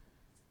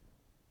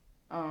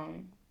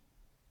 Um,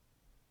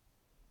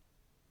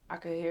 I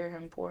could hear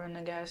him pouring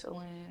the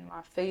gasoline.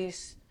 My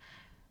face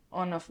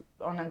on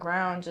the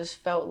ground just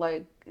felt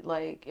like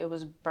it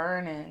was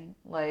burning,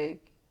 like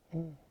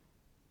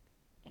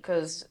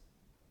because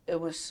it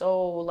was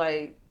so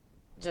like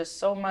just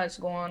so much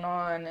going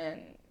on,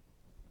 and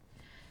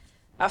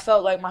I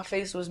felt like my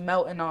face was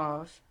melting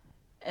off.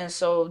 And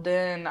so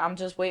then I'm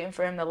just waiting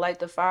for him to light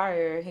the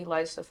fire. He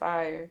lights the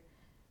fire.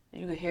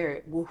 You could hear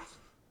it, woof,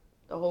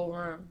 the whole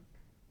room.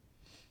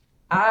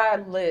 I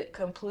lit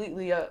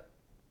completely up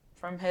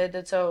from head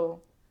to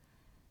toe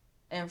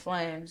in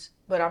flames,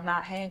 but I'm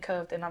not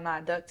handcuffed and I'm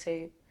not duct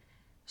taped.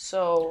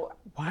 So,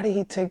 Why did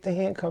he take the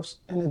handcuffs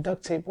and the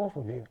duct tape off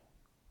of you?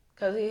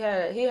 cause he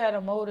had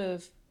a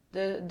motive.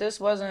 This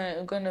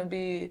wasn't gonna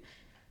be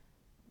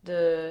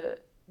the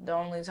the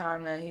only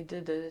time that he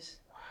did this.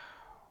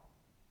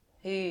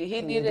 He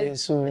He needed needed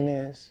his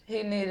souvenirs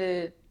he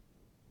needed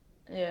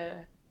yeah.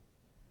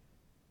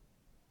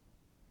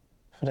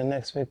 for the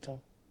next victim.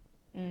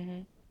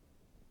 Mhm.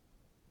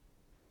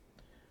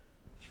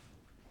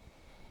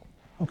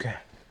 Okay.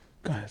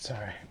 Go ahead,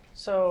 sorry.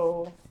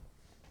 So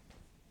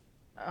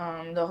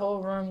the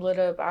whole room lit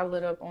up. I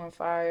lit up on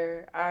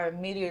fire. I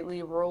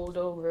immediately rolled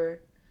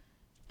over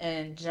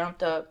and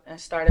jumped up and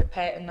started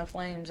patting the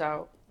flames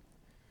out.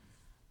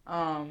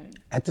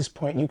 At this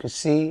point, you could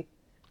see,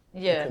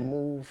 you Yeah. could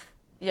move.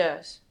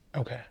 Yes.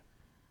 Okay.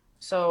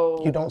 You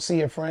So don't see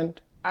your friend?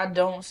 I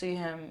don't see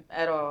him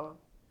at all.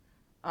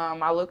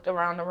 I looked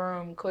around the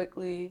room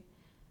quickly.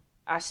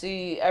 I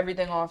see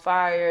everything on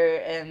fire,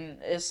 and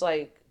it's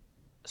like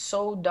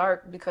so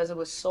dark because it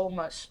was so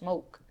much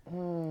smoke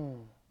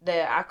Mm.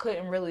 that I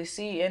couldn't really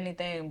see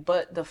anything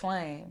but the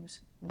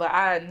flames. But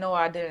I know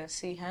I didn't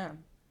see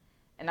him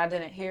and I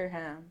didn't hear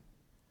him.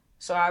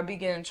 So I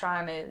began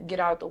trying to get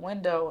out the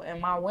window,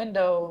 and my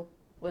window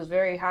was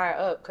very high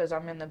up because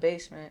I'm in the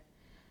basement.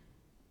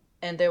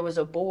 And there was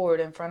a board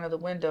in front of the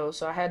window,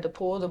 so I had to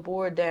pull the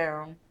board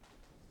down.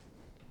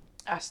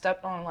 I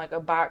stepped on like a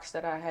box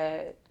that I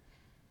had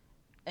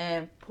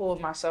and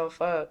pulled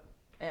myself up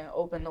and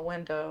opened the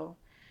window.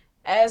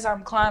 As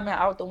I'm climbing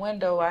out the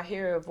window, I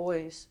hear a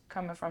voice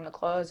coming from the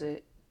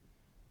closet.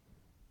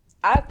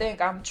 I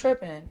think I'm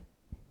tripping.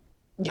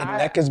 Your I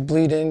neck is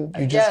bleeding.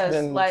 You just yes,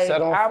 been set like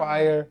on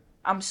fire.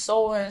 I'm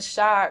so in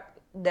shock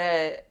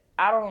that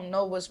I don't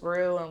know what's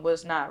real and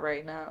what's not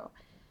right now.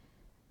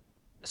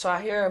 So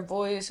I hear a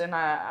voice and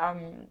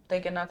I'm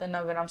thinking nothing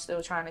of it. I'm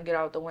still trying to get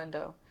out the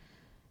window.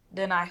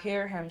 Then I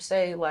hear him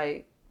say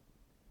where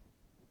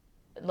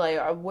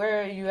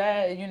are you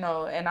at,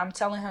 and I'm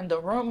telling him the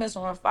room is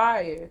on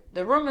fire.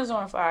 The room is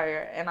on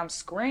fire, and I'm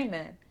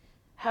screaming,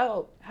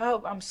 help,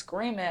 help. I'm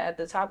screaming at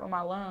the top of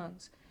my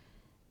lungs.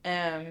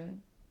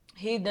 And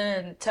he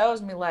then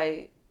tells me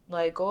like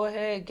go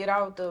ahead, get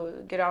out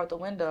the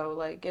window,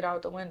 like get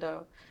out the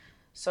window.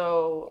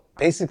 So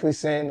Basically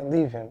saying to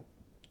leave him.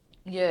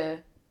 yeah,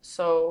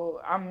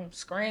 so I'm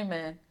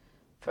screaming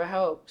for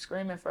help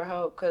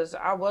because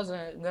I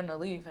wasn't gonna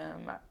leave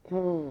him.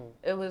 Hmm.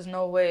 It was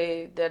no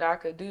way that I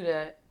could do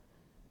that.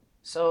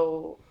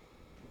 So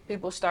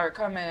people start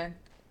coming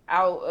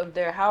out of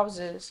their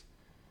houses,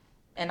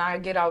 and I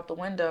get out the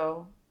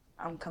window.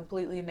 I'm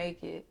completely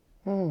naked.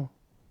 Hmm.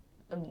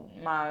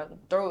 My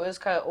throat is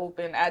cut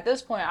open. At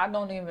this point, I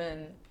don't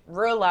even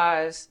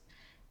realize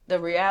the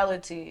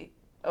reality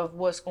of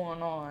what's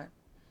going on.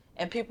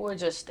 And people are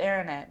just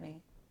staring at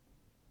me.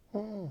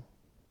 Hmm.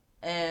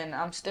 And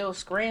I'm still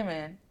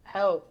screaming,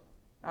 help.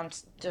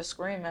 Just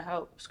screaming,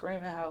 help,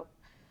 screaming, help.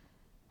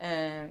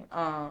 And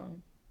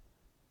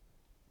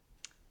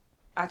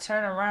I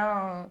turn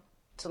around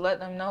to let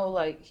them know,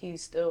 like,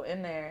 he's still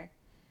in there.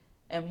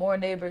 And more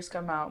neighbors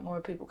come out,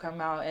 more people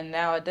come out. And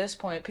now at this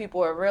point,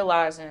 people are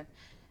realizing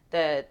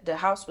that the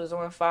house was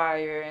on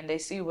fire and they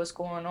see what's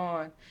going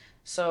on.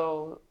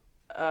 So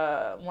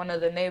one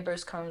of the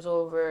neighbors comes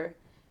over,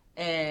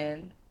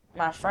 and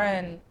my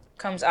friend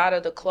comes out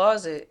of the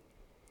closet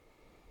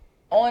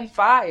on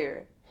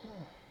fire.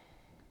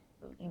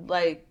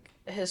 Like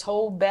his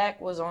whole back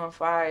was on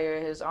fire,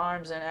 his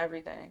arms and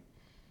everything.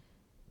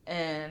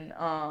 And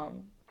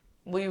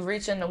we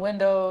reach in the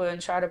window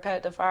and try to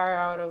pat the fire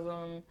out of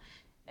him.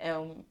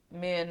 And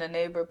me and the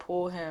neighbor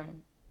pull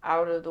him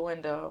out of the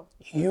window.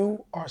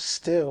 You are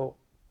still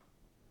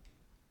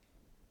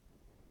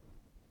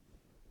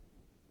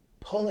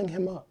pulling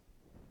him up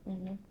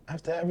Hmm.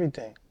 after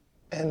everything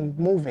and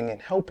moving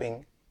and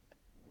helping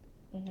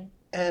Hmm.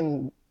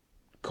 and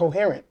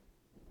coherent.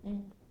 Hmm.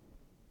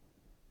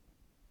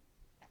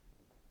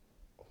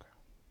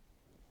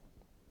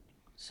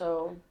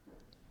 So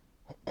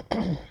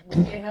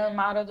we get him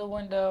out of the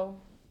window,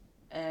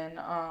 and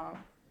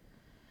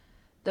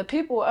the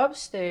people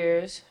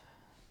upstairs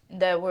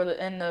that were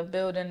in the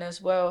building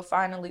as well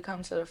finally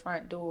come to the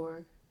front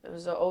door. It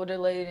was the older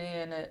lady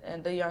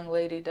and the young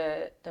lady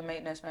that the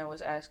maintenance man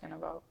was asking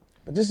about.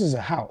 But this is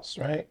a house,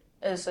 right?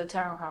 It's a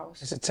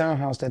townhouse It's a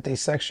townhouse that they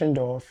sectioned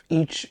off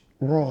each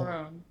room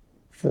room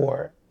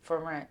for. for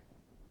rent.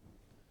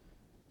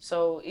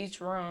 So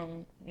each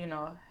room,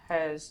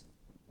 has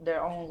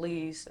their own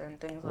lease and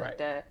things like Right,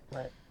 that.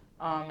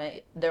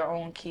 right. Their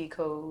own key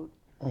code.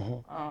 Hmm.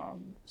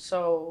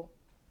 So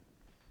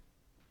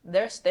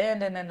they're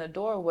standing in the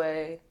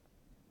doorway,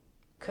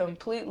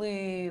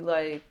 completely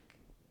like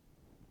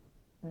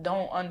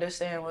don't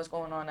understand what's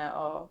going on at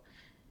all.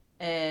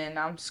 And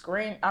I'm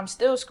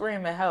still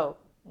screaming help.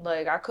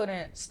 Like I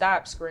couldn't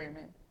stop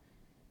screaming.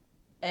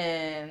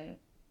 And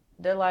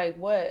they're like,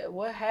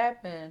 what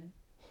happened?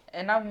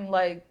 And I'm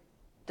like,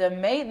 the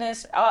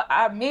maintenance,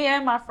 me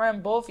and my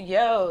friend both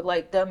yelled,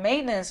 like, the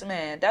maintenance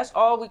man. That's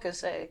all we could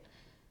say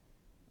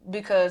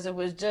because it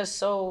was just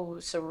so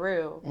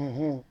surreal.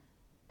 Hmm.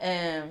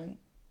 And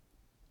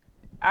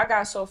I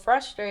got so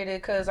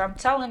frustrated because I'm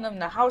telling them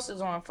the house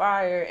is on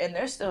fire and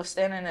they're still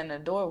standing in the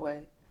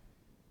doorway.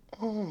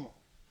 Mm.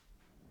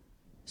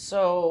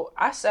 So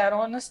I sat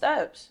on the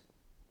steps.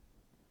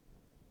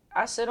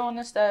 I sit on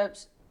the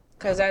steps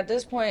because at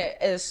this point,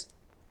 it's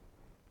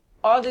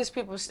all these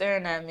people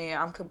staring at me.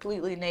 I'm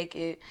completely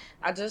naked.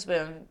 I just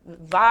been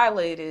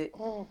violated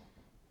Mm.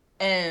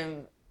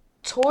 and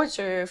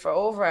tortured for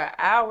over an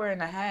hour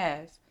and a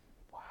half.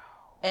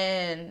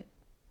 And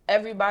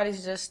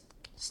everybody's just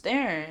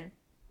staring.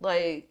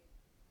 Like,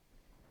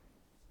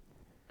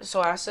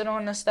 so I sit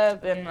on the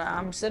step and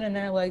I'm sitting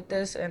there like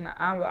this, and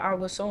I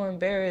was so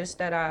embarrassed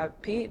that I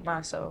peed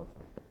myself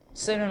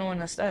sitting on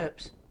the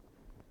steps.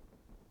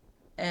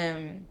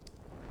 And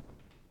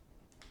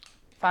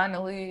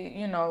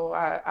finally,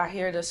 I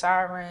hear the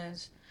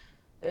sirens.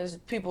 There's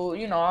people,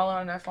 all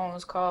on their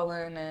phones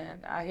calling,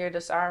 and I hear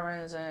the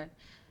sirens, and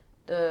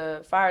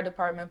the fire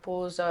department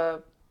pulls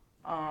up.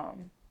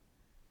 Um,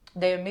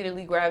 they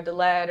immediately grab the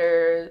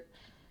ladder.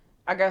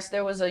 I guess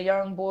there was a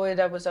young boy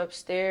that was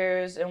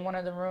upstairs in one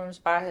of the rooms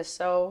by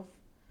himself,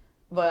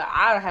 but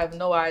I have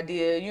no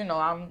idea.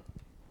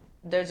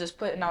 They're just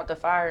putting out the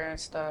fire and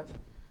stuff.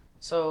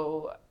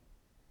 So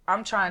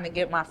I'm trying to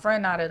get my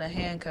friend out of the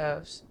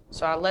handcuffs.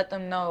 So I let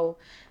them know,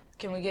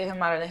 can we get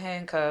him out of the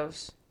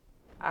handcuffs?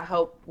 I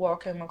help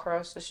walk him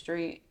across the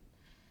street,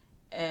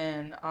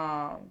 and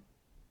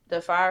the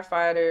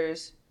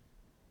firefighters,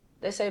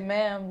 they say,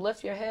 "Ma'am,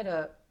 lift your head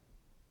up."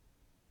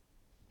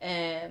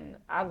 And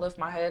I lift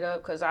my head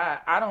up because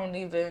I don't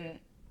even,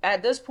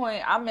 at this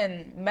point, I'm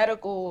in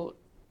medical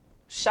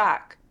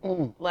shock.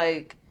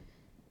 Like,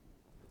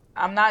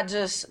 I'm not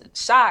just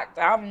shocked,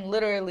 I'm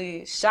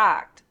literally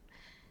shocked.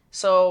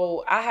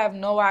 So I have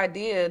no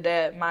idea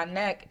that my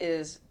neck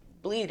is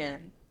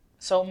bleeding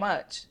so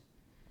much.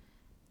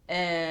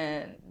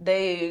 And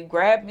they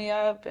grab me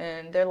up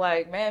and they're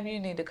like, "Ma'am, you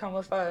need to come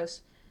with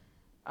us."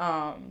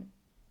 Um,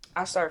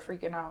 I start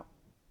freaking out.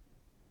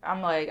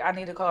 I'm like, I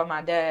need to call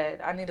my dad.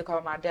 I need to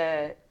call my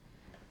dad.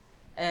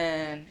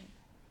 And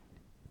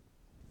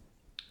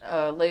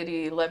a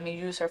lady let me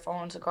use her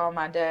phone to call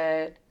my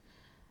dad.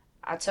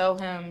 I tell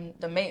him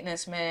the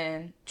maintenance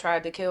man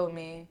tried to kill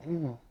me.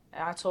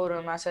 And I told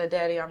him, I said,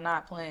 "Daddy, I'm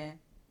not playing.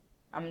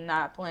 I'm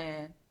not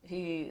playing."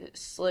 He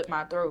slit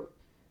my throat.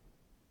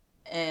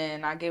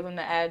 And I gave him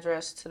the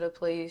address to the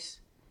police.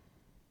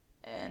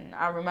 And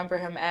I remember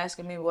him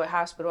asking me what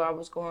hospital I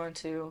was going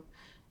to.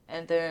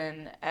 And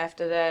then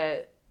after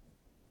that,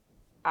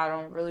 I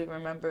don't really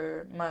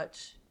remember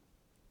much.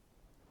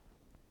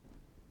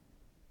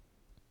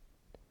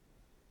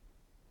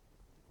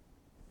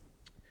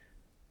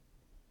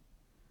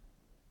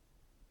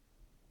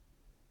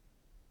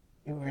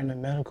 You were in a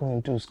medical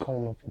induced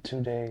coma for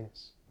 2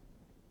 days.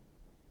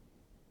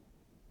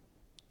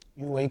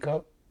 You wake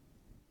up,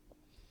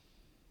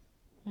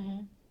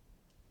 Hmm.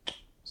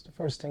 what's the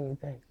first thing you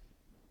think?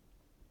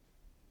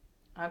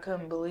 I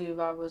couldn't believe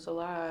I was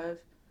alive.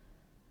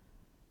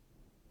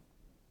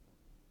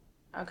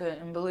 I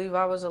couldn't believe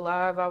I was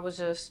alive. I was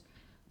just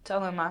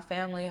telling my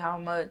family how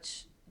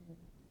much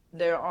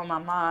they're on my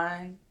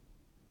mind,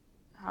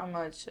 how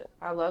much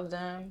I love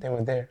them. They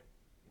were there,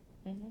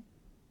 Hmm.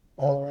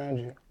 all around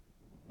you.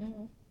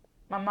 Hmm.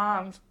 My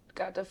mom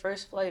got the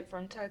first flight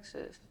from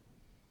Texas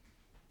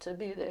to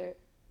be there.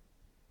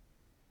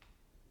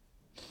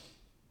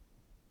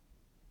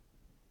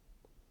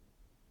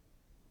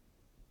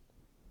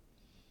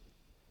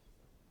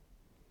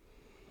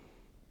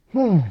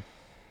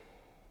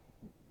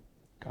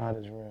 God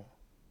is real.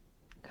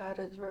 God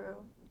is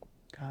real.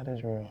 God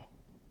is real.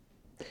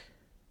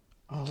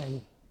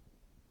 Um,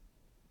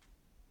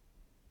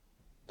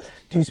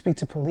 do you speak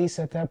to police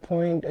at that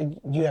point?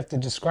 You have to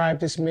describe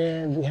this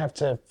man. We have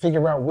to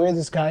figure out where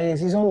this guy is.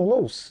 He's on the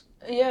loose.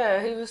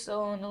 Yeah, he was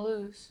still on the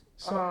loose.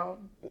 So,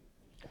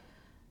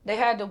 They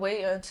had to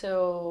wait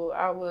until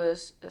I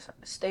was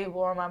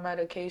stable on my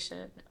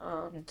medication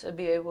to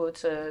be able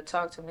to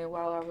talk to me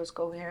while I was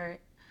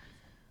coherent.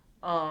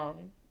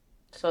 Um,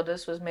 so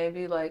this was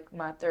maybe like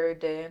my third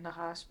day in the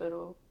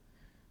hospital.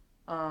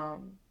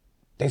 Um,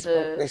 they spoke.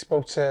 the They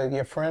spoke to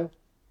your friend.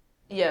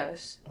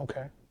 yes,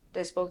 Okay.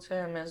 they spoke to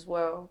him as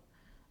well.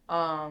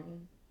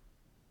 Um,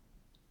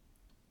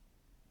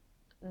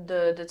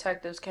 the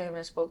detectives came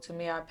and spoke to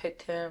me. I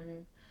picked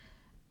him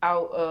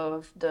out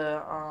of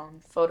the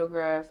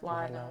photograph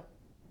Why not?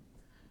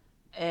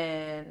 lineup,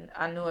 and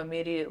I knew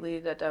immediately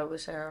that that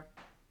was him.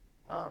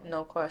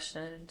 No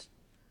questions.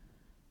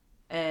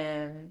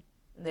 And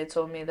they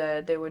told me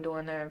that they were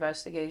doing their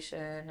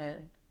investigation,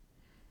 and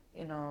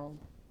you know,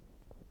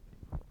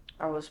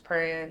 I was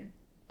praying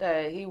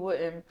that he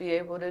wouldn't be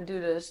able to do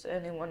this to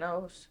anyone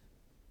else.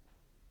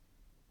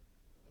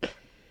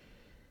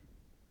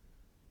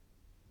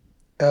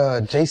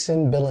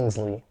 Jason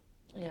Billingsley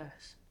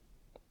Yes.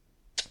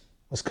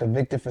 was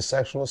convicted for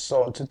sexual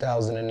assault in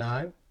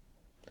 2009,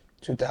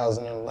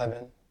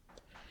 2011,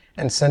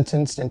 and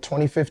sentenced in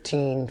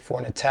 2015 for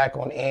an attack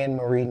on Anne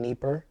Marie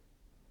Nieper.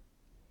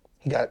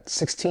 He got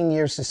 16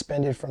 years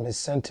suspended from his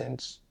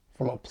sentence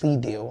from a plea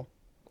deal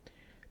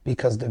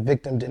because the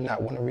victim did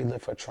not want to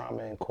relive her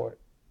trauma in court.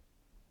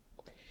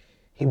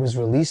 He was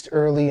released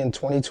early in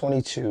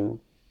 2022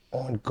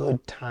 on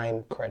good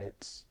time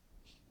credits.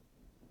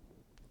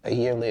 A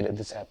year later,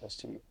 this happens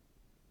to you.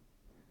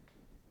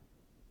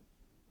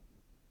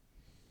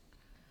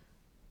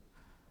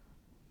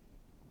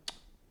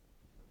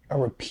 A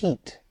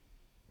repeat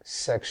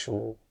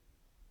sexual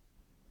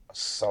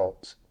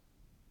assault,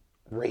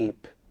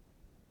 rape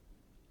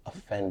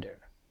offender.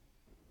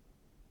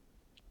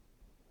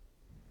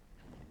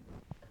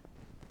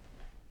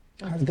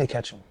 How did they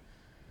catch him?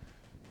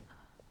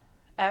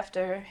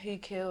 After he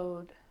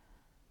killed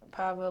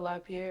Pavel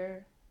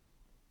Lapierre,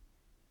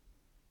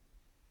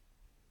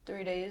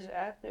 3 days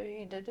after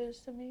he did this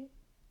to me.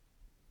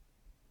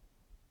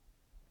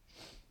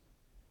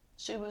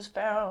 She was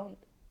found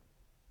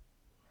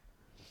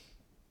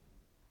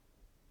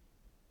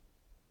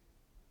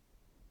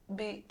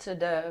beat to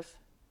death,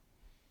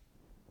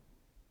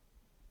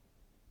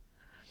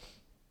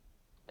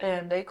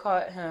 and they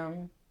caught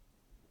him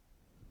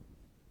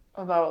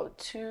about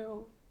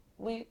 2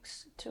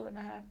 weeks,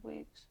 2.5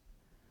 weeks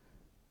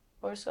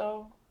or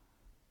so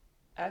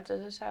after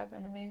this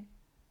happened to me.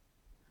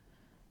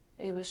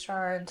 He was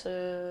trying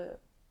to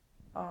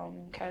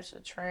catch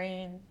a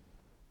train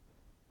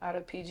out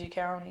of PG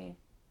County.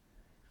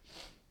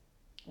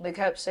 They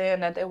kept saying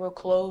that they were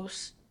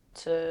close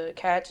to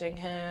catching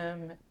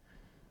him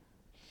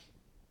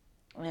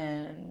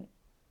and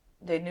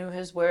they knew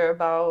his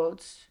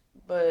whereabouts,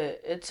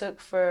 but it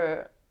took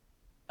for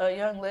a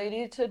young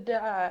lady to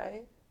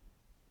die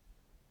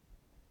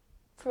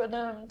for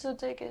them to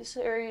take it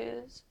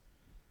serious.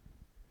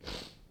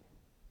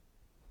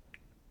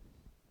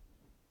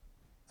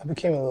 I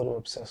became a little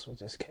obsessed with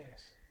this case.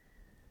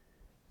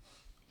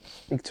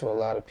 Speak to a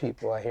lot of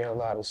people. I hear a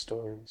lot of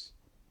stories.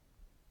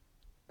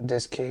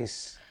 This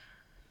case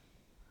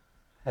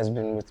has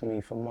been with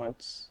me for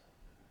months.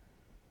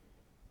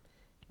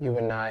 You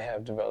and I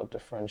have developed a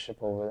friendship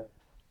over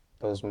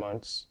those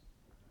months.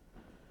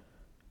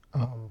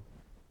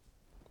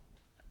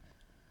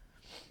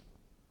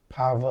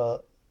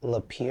 Pava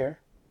Lapierre,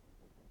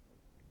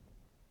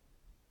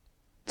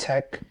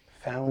 tech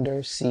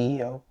founder,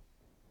 CEO,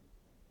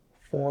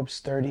 Forbes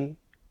 30,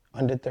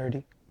 under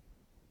 30,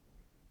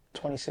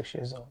 26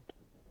 years old,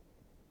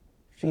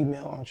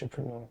 female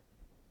entrepreneur.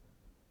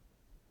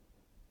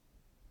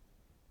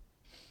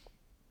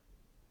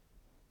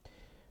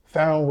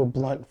 Found with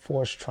blunt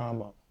force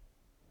trauma.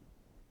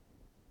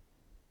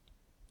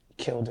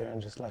 Killed her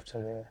and just left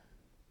her there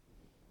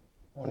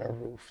on her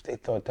roof. They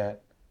thought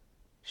that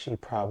she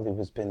probably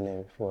was been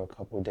there for a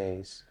couple of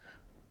days.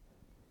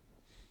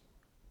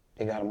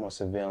 They got him on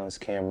surveillance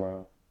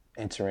camera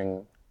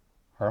entering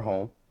her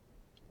home,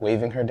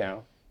 waving her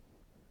down.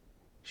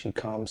 She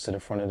comes to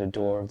the front of the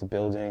door of the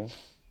building.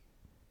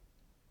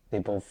 They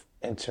both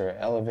enter an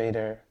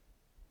elevator.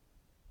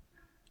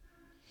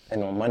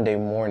 And on Monday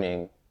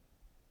morning,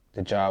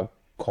 the job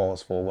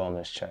calls for a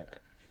wellness check.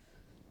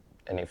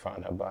 And they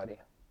found her body.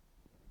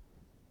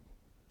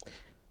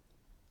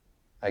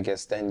 I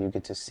guess then you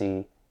get to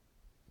see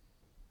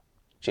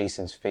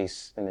Jason's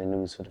face in the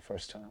news for the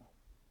first time.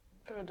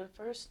 For the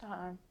first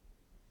time.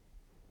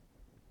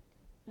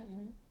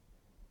 Mm-hmm.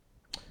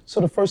 So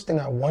the first thing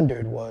I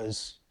wondered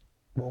was,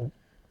 well,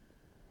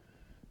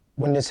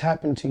 when this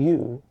happened to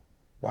you,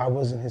 why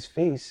wasn't his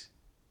face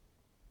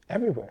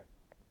everywhere?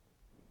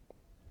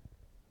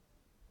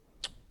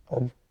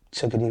 I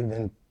took it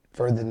even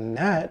further than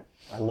that.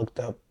 I looked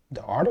up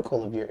the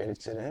article of your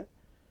incident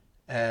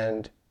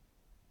and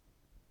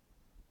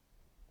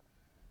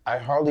I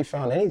hardly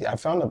found anything. I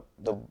found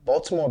the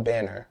Baltimore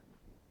Banner.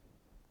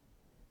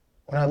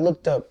 When I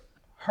looked up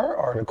her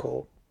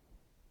article,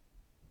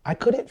 I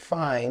couldn't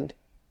find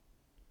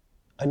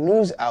a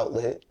news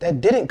outlet that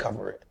didn't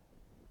cover it.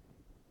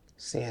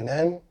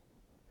 CNN,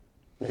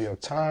 New York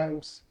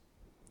Times,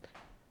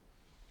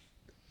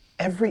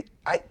 every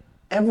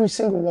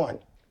single one.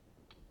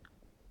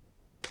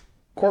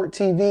 Court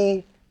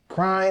TV,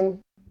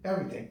 crime,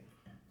 everything.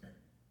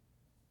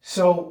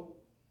 So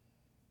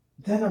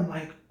then I'm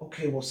like,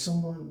 okay, well,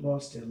 someone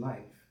lost their life.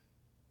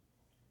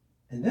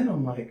 And then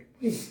I'm like,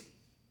 wait,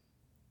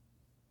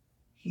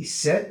 he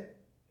set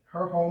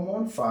her home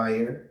on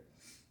fire,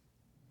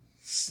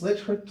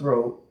 slit her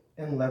throat,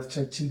 and left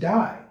her to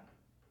die.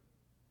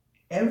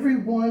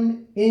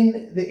 Everyone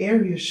in the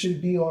area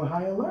should be on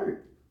high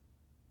alert.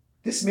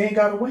 This man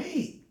got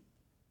away.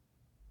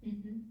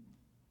 Mm-hmm.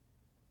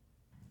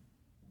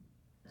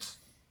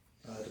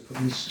 The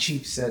police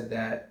chief said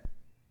that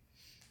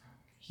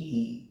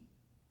he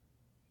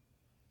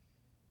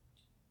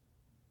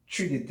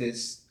treated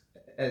this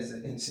as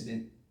an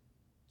incident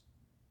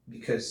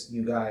because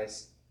you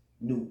guys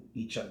knew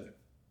each other.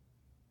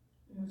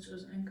 Which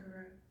was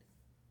incorrect.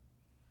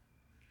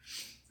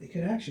 They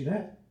could ask you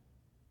that.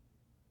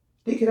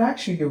 They could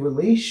ask you your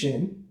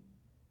relation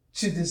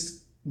to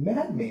this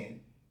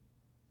madman,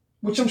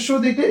 which I'm sure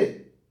they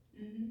did.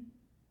 Mm-hmm.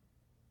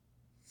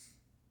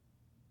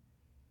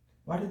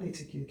 Why did they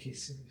take your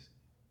case seriously?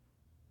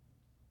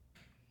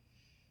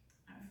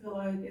 I feel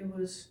like it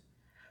was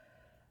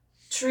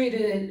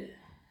treated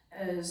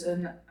as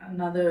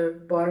another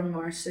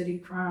Baltimore City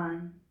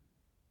crime,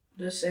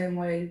 the same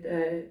way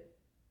that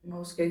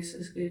most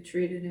cases get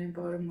treated in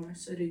Baltimore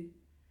City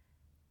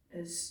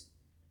as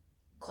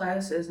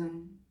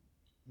classism.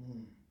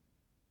 Mm.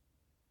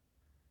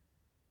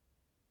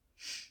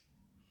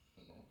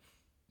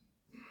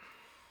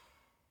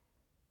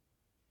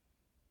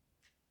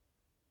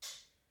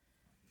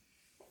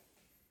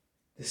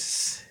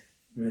 This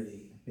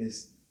really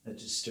is a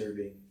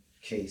disturbing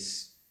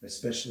case,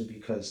 especially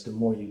because the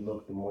more you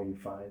look, the more you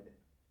find.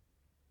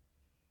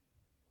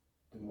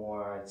 The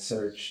more I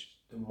search,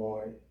 the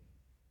more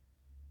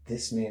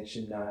this man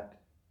should not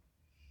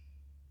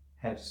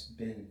have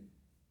been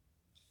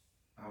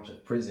out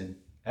of prison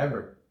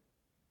ever.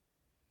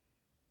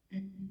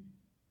 Mhm.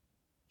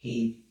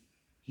 He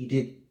he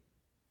did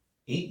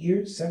 8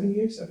 years, 7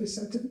 years of his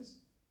sentence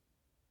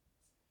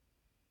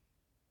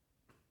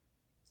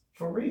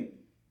for rape.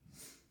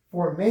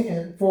 For a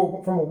man,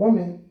 from a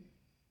woman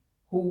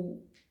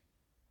who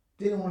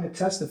didn't want to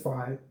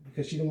testify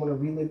because she didn't want to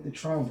relive the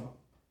trauma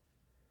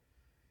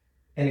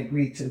and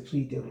agreed to the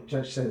plea deal. The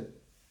judge said,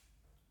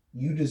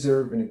 you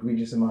deserve an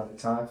egregious amount of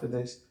time for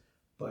this,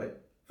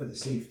 but for the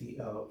safety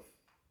of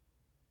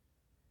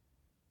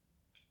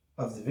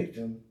the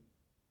victim,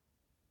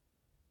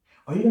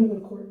 are you gonna go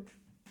to court?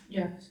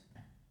 Yes.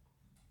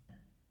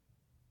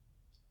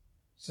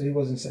 So he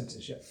wasn't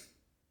sentenced yet.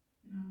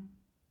 No.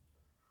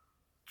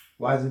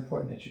 Why is it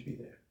important that you be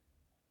there?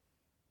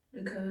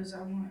 Because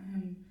I want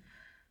him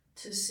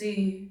to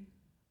see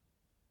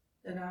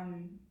that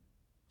I'm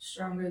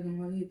stronger than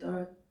what he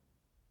thought.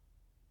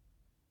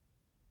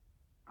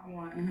 I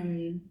want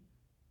him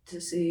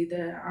to see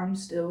that I'm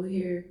still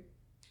here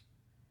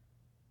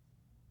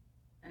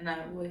and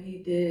that what he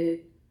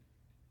did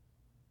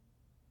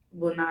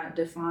will not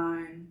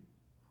define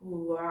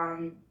who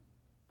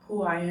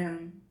I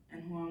am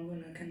and who I'm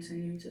gonna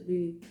continue to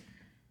be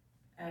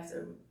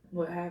after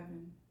what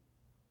happened,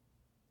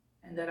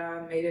 and that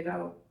I made it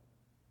out.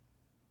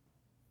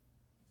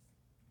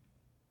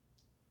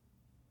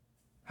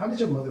 How did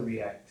your mother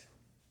react?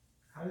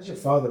 How did your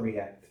father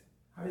react?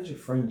 How did your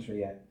friends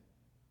react?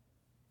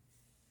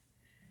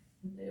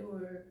 They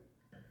were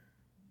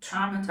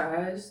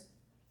traumatized,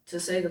 to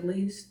say the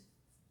least.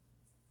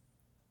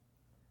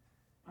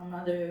 My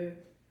mother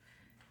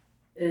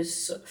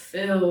is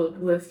filled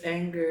with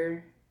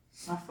anger.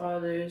 My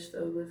father is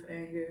filled with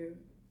anger.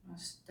 My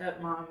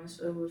stepmom is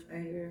filled with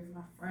anger.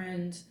 My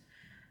friends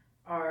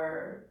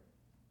are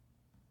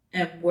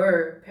and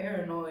were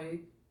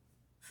paranoid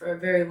for a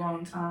very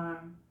long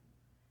time.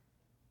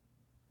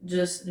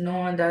 Just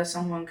knowing that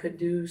someone could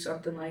do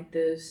something like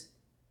this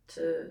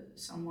to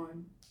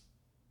someone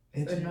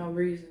And for no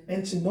reason.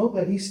 and to know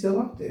that he's still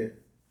out there.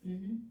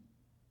 Hmm.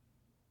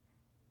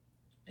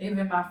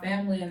 Even my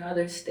family in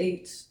other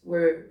states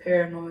were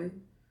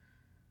paranoid,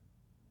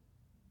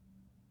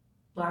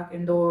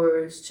 locking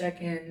doors,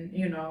 checking,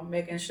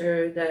 making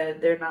sure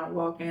that they're not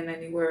walking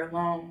anywhere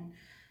alone,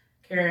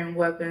 carrying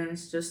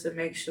weapons just to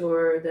make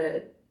sure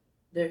that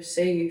they're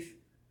safe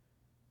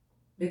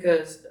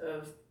because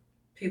of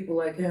people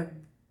like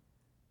him.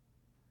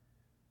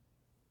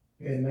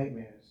 You had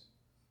nightmares.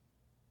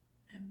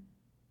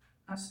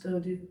 I still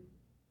do.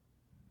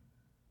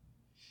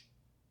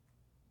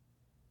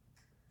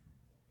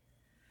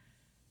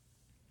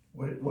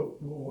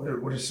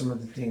 What are some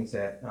of the things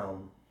that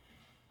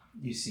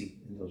you see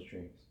in those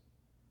dreams?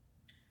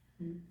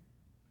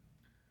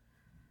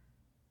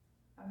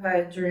 I've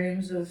had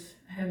dreams of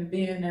him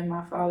being in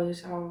my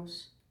father's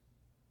house,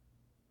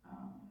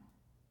 um,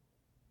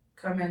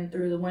 coming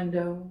through the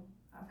window.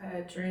 I've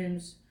had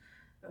dreams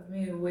of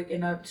me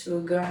waking up to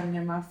a gun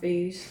in my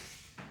face.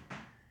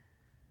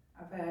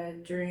 I've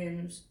had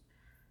dreams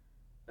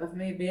of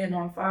me being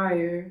on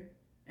fire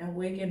and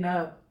waking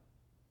up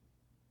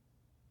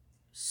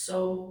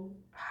so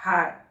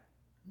hot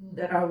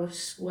that I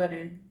was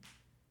sweating.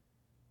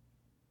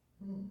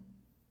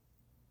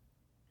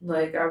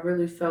 Like, I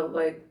really felt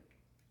like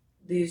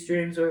these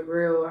dreams were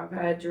real. I've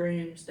had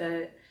dreams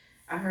that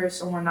I heard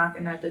someone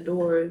knocking at the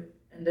door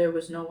and there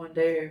was no one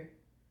there.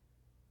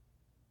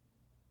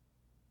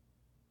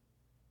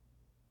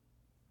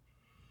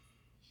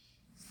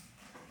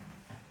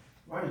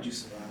 Why did you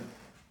survive?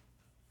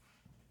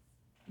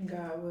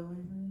 God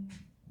willingly.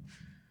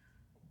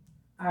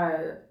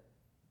 I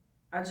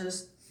I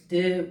just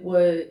did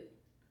what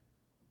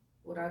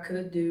I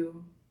could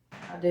do.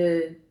 I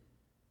did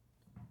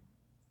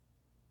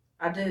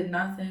I did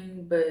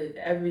nothing but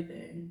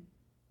everything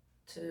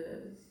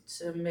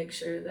to make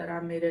sure that I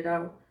made it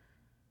out.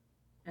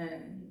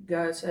 And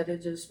God said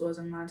it just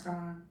wasn't my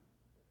time.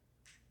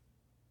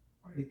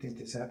 Why do you think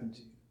this happened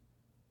to you?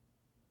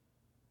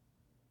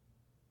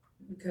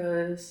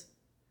 Because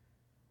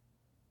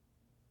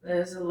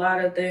there's a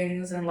lot of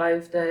things in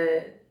life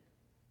that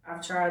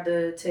I've tried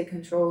to take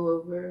control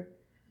over,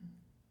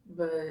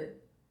 but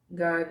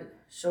God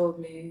showed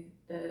me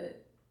that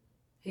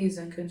He's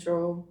in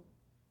control.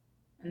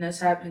 And this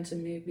happened to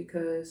me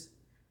because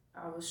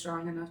I was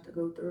strong enough to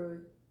go through it.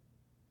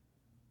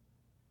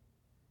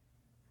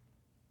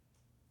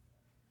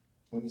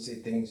 When you say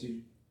things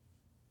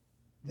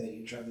that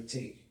you try to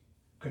take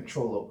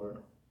control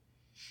over,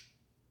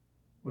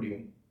 what do you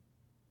mean?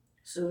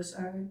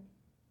 Suicide.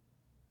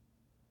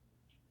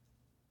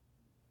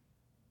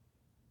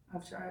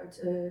 I've tried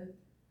to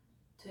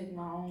take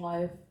my own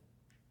life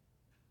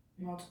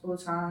multiple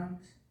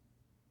times,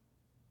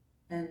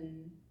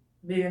 and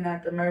being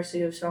at the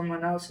mercy of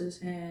someone else's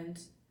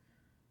hands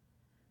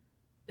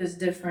is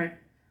different.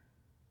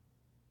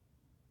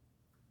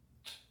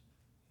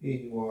 Here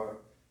you are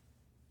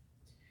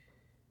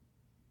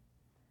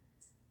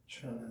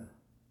trying to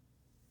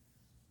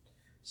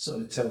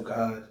sort of tell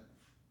God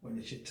when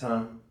it's your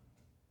time,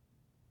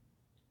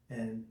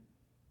 and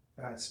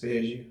God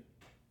spares you.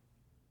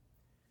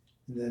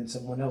 And then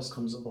someone else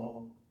comes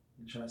along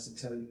and tries to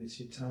tell you it's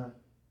your time.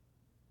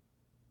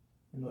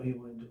 And all you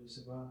want to do is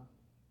survive.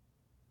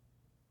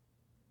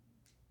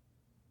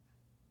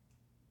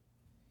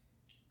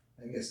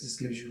 I guess this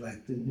gives you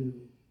like the new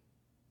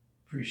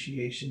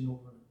appreciation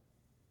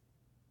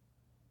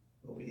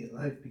over your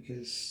life,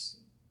 because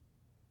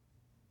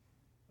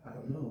I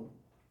don't know,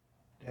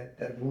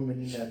 that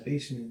woman in that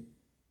basement,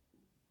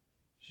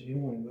 she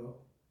didn't want to go.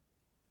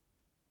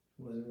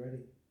 She wasn't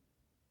ready.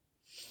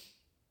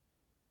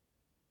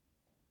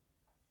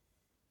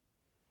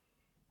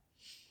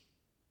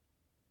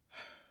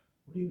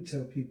 What do you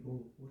tell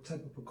people? What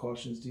type of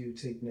precautions do you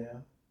take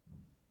now?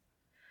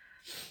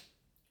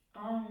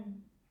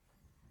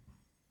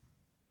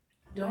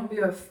 Don't be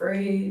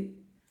afraid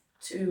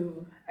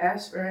to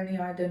ask for any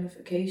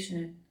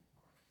identification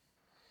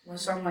when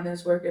someone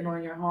is working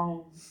on your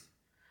home.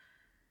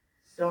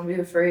 Don't be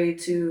afraid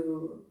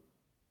to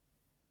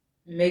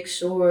make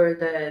sure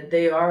that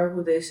they are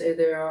who they say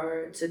they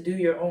are, to do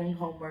your own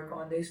homework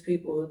on these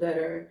people that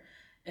are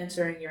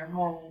entering your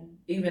home,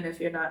 even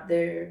if you're not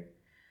there.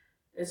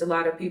 There's a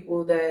lot of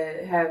people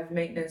that have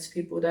maintenance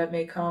people that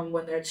may come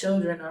when their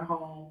children are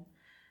home,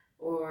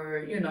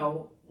 or,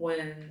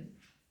 when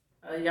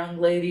a young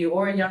lady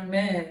or a young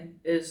man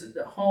is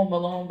home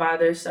alone by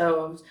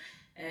themselves,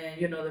 and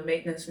the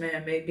maintenance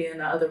man may be in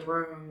the other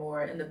room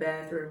or in the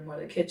bathroom or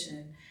the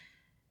kitchen,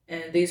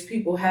 and these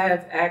people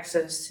have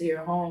access to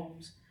your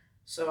homes.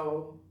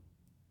 So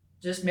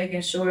just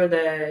making sure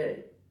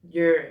that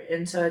you're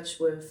in touch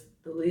with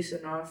the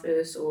leasing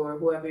office or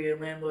whoever your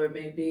landlord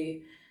may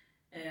be,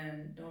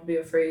 and don't be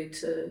afraid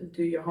to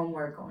do your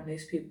homework on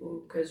these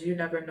people, because you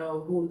never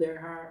know who they're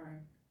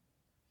hiring.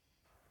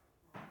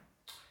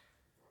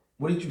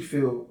 What did you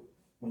feel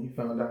when you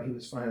found out he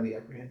was finally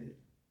apprehended?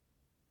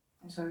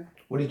 I'm sorry.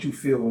 What did you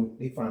feel when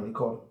they finally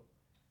caught him?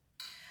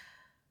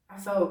 I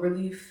felt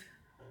relief,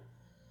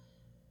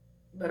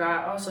 but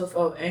I also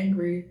felt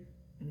angry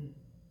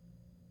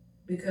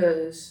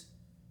because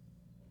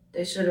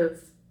they should have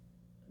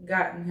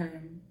gotten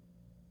him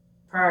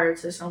prior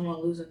to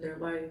someone losing their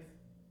life.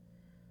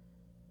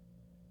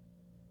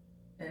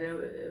 And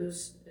it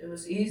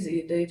was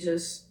easy. They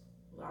just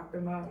locked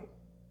him out.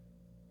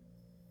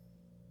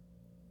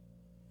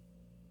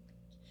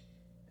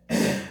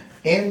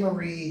 Anne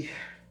Marie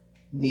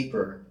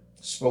Nieper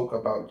spoke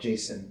about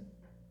Jason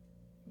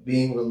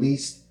being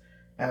released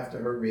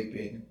after her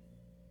raping.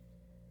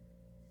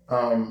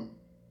 Only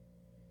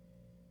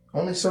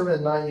serving a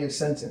 9-year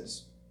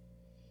sentence.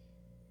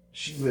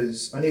 She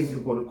was unable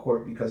to go to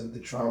court because of the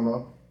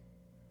trauma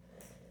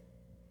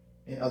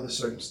and other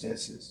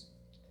circumstances.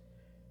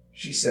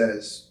 She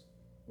says,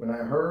 "When I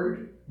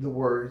heard the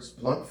words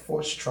blunt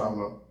force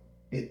trauma,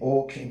 it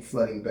all came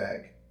flooding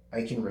back.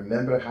 I can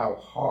remember how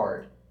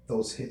hard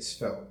those hits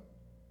felt.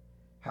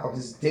 How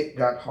his dick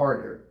got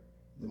harder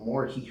the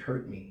more he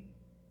hurt me,"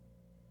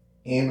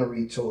 Anne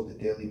Marie told the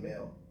Daily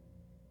Mail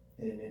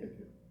in an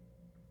interview.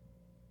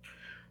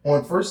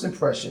 On first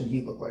impression,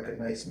 he looked like a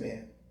nice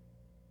man.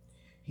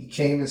 He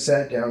came and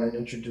sat down and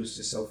introduced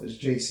himself as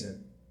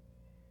Jason.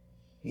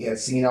 He had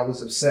seen I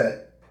was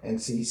upset, and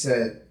he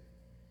said,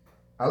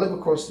 "I live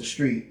across the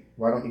street.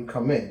 Why don't you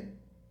come in?"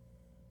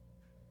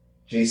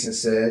 Jason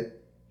said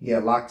he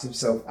had locked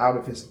himself out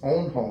of his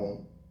own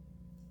home,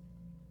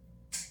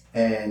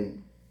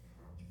 and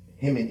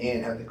him and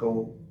Ann had to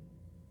go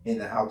in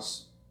the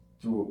house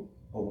through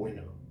a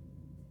window.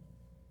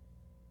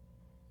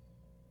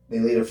 They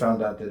later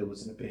found out that it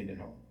was an abandoned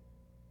home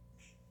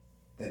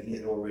that he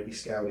had already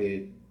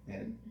scouted,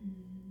 and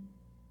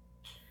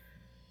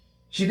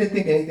she didn't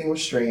think anything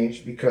was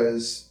strange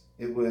because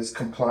it was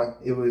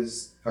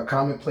a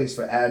common place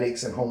for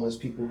addicts and homeless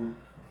people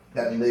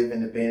that live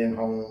in abandoned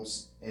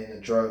homes in a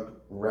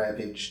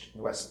drug-ravaged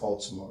West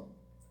Baltimore.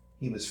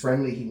 He was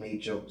friendly, he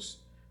made jokes.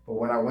 But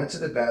when I went to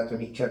the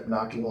bathroom, he kept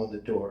knocking on the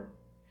door.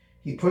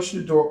 He pushed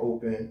the door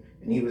open,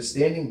 and he was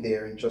standing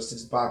there in just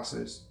his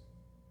boxers.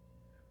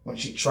 When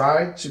she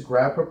tried to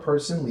grab her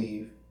purse and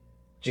leave,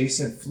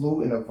 Jason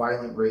flew in a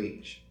violent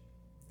rage.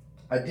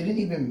 I didn't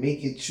even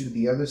make it to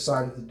the other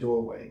side of the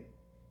doorway.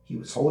 He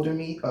was holding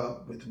me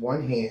up with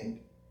one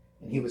hand,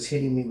 and he was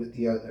hitting me with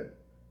the other.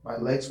 My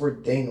legs were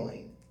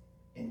dangling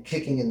and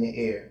kicking in the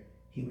air.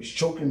 He was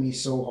choking me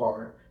so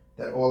hard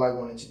that all I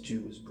wanted to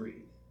do was breathe.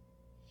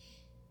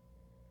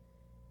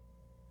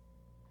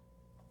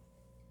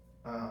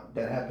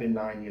 That happened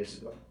 9 years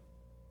ago.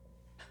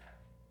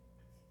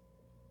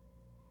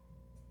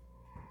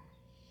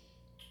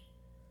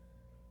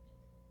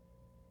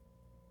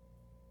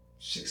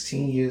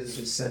 "16 years of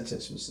his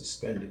sentence was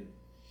suspended.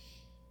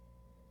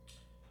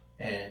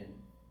 And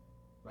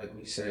like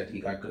we said, he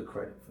got good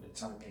credit for the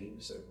time that he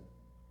was serving.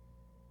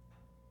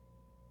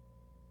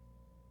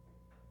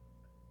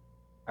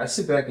 I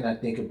sit back and I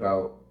think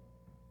about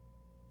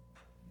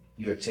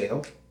your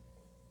tale,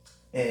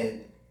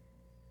 and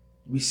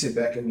we sit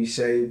back and we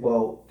say,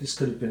 well, this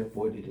could have been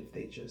avoided if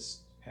they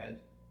just had.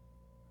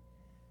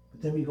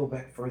 But then we go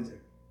back further,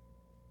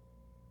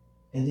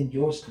 and then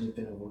yours could have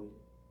been avoided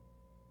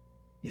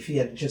if he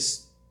had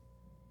just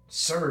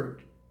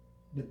served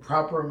the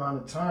proper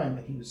amount of time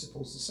that he was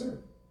supposed to serve.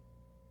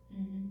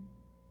 Mm-hmm.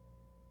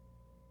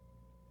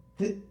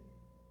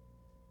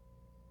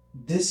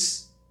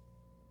 This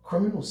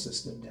criminal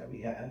system that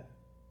we have,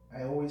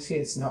 I always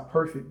hear it's not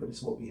perfect, but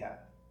it's what we have.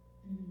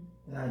 Mm-hmm.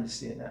 And I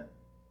understand that.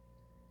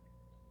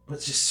 But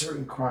just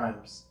certain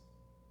crimes,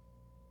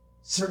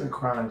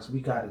 we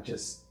gotta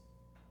just.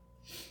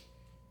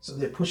 So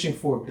they're pushing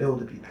for a bill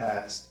to be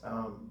passed.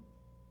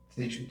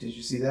 Did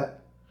you see that?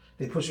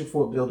 They're pushing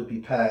for a bill to be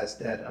passed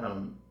that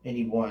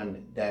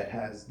anyone that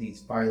has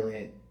these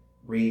violent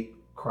rape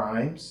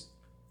crimes,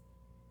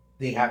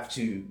 they have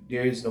to.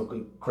 There is no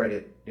good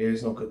credit. There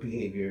is no good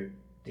behavior.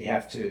 They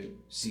have to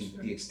see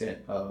the extent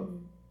of.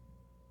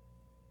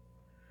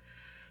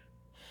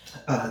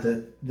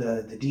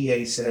 The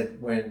DA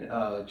said when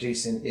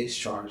Jason is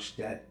charged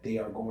that they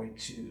are going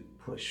to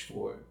push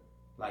for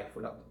life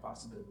without the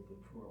possibility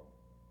of parole.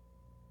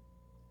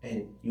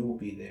 And you will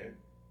be there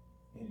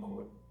in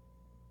court.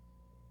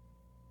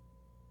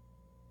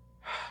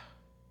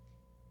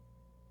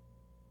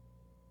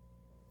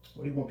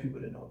 What do you want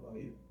people to know about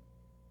you?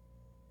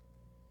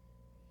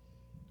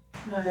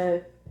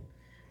 But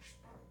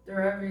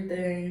through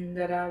everything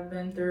that I've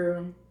been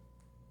through,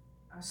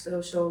 I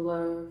still show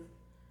love.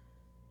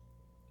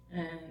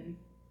 And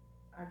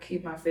I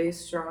keep my faith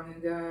strong in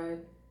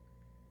God.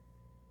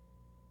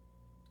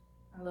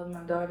 I love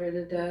my daughter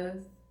to death,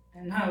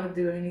 and I would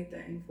do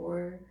anything for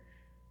her.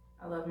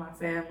 I love my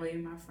family,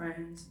 my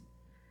friends.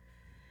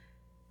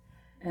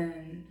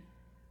 And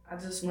I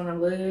just want to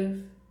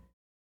live,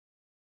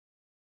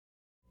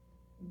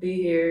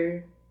 be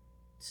here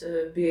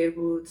to be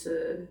able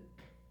to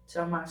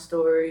tell my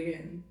story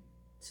and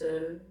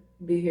to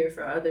be here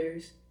for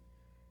others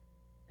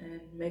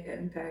and make an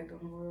impact on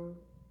the world.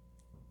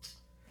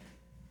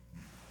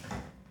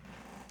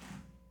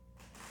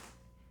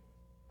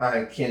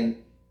 I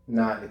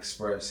cannot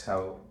express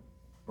how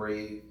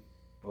brave,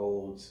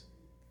 bold,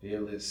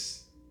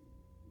 fearless,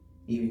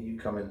 even you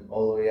coming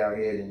all the way out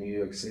here to New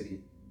York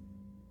City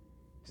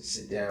to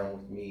sit down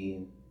with me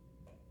and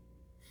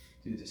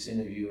do this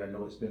interview. I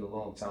know it's been a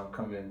long time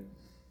coming,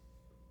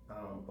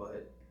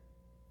 but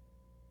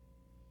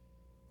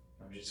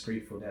I'm just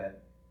grateful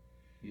that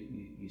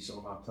you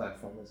saw my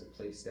platform as a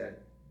place that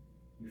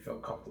you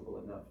felt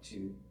comfortable enough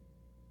to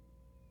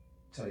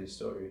tell your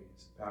story.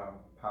 It's a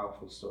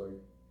powerful story.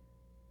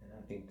 And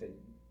I think that,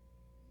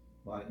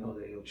 well, I know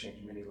that it'll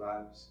change many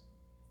lives.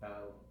 I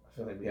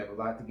feel like we have a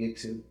lot to get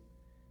to.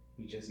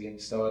 We just getting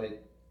started.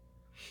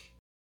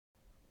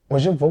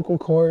 Was your vocal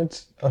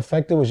cords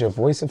affected? Was your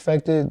voice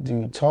affected? Do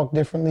you talk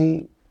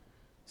differently?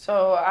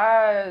 So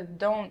I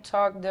don't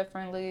talk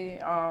differently.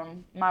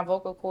 My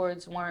vocal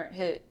cords weren't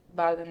hit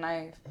by the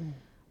knife.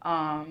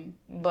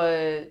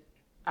 But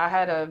I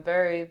had a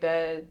very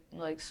bad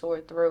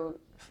sore throat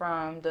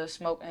from the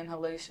smoke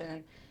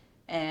inhalation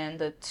and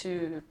the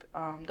tube,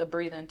 the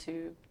breathing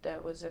tube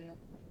that was in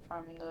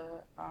from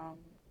the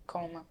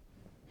coma.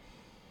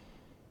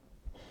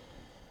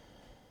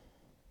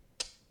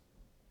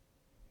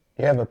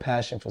 You have a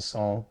passion for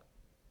song.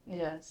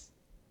 Yes.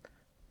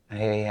 I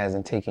hear he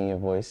hasn't taken your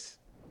voice.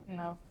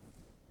 No.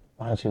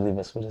 Why don't you leave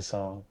us with a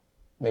song?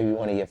 Maybe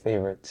one of your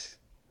favorites.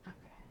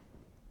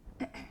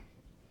 Okay.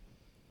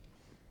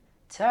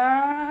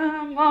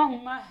 Time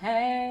on my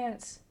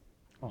hands.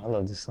 Oh, I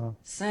love this song.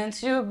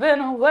 Since you've been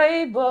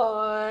away,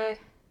 boy,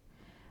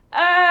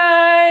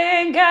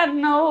 I ain't got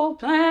no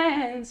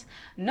plans.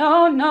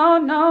 No, no,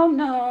 no,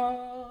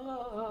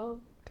 no.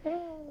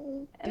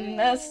 And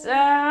the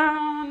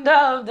sound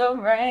of the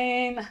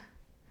rain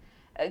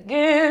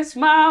against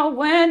my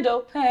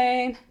window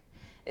pane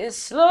is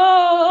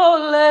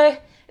slowly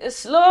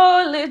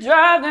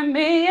driving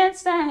me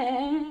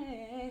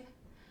insane.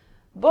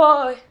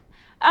 Boy,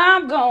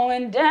 I'm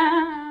going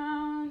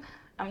down.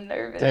 I'm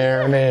nervous.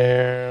 Down.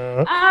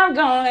 I'm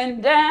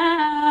going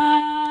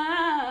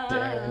down.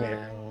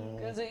 Down.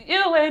 'Cause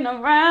you ain't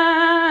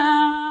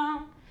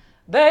around.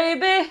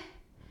 Baby,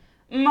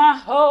 my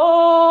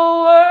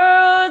whole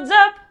world's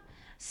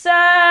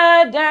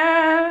upside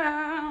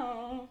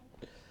down.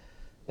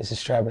 This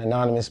is Trappin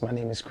Anonymous. My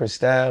name is Chris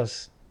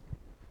Styles.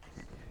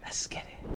 Let's get it.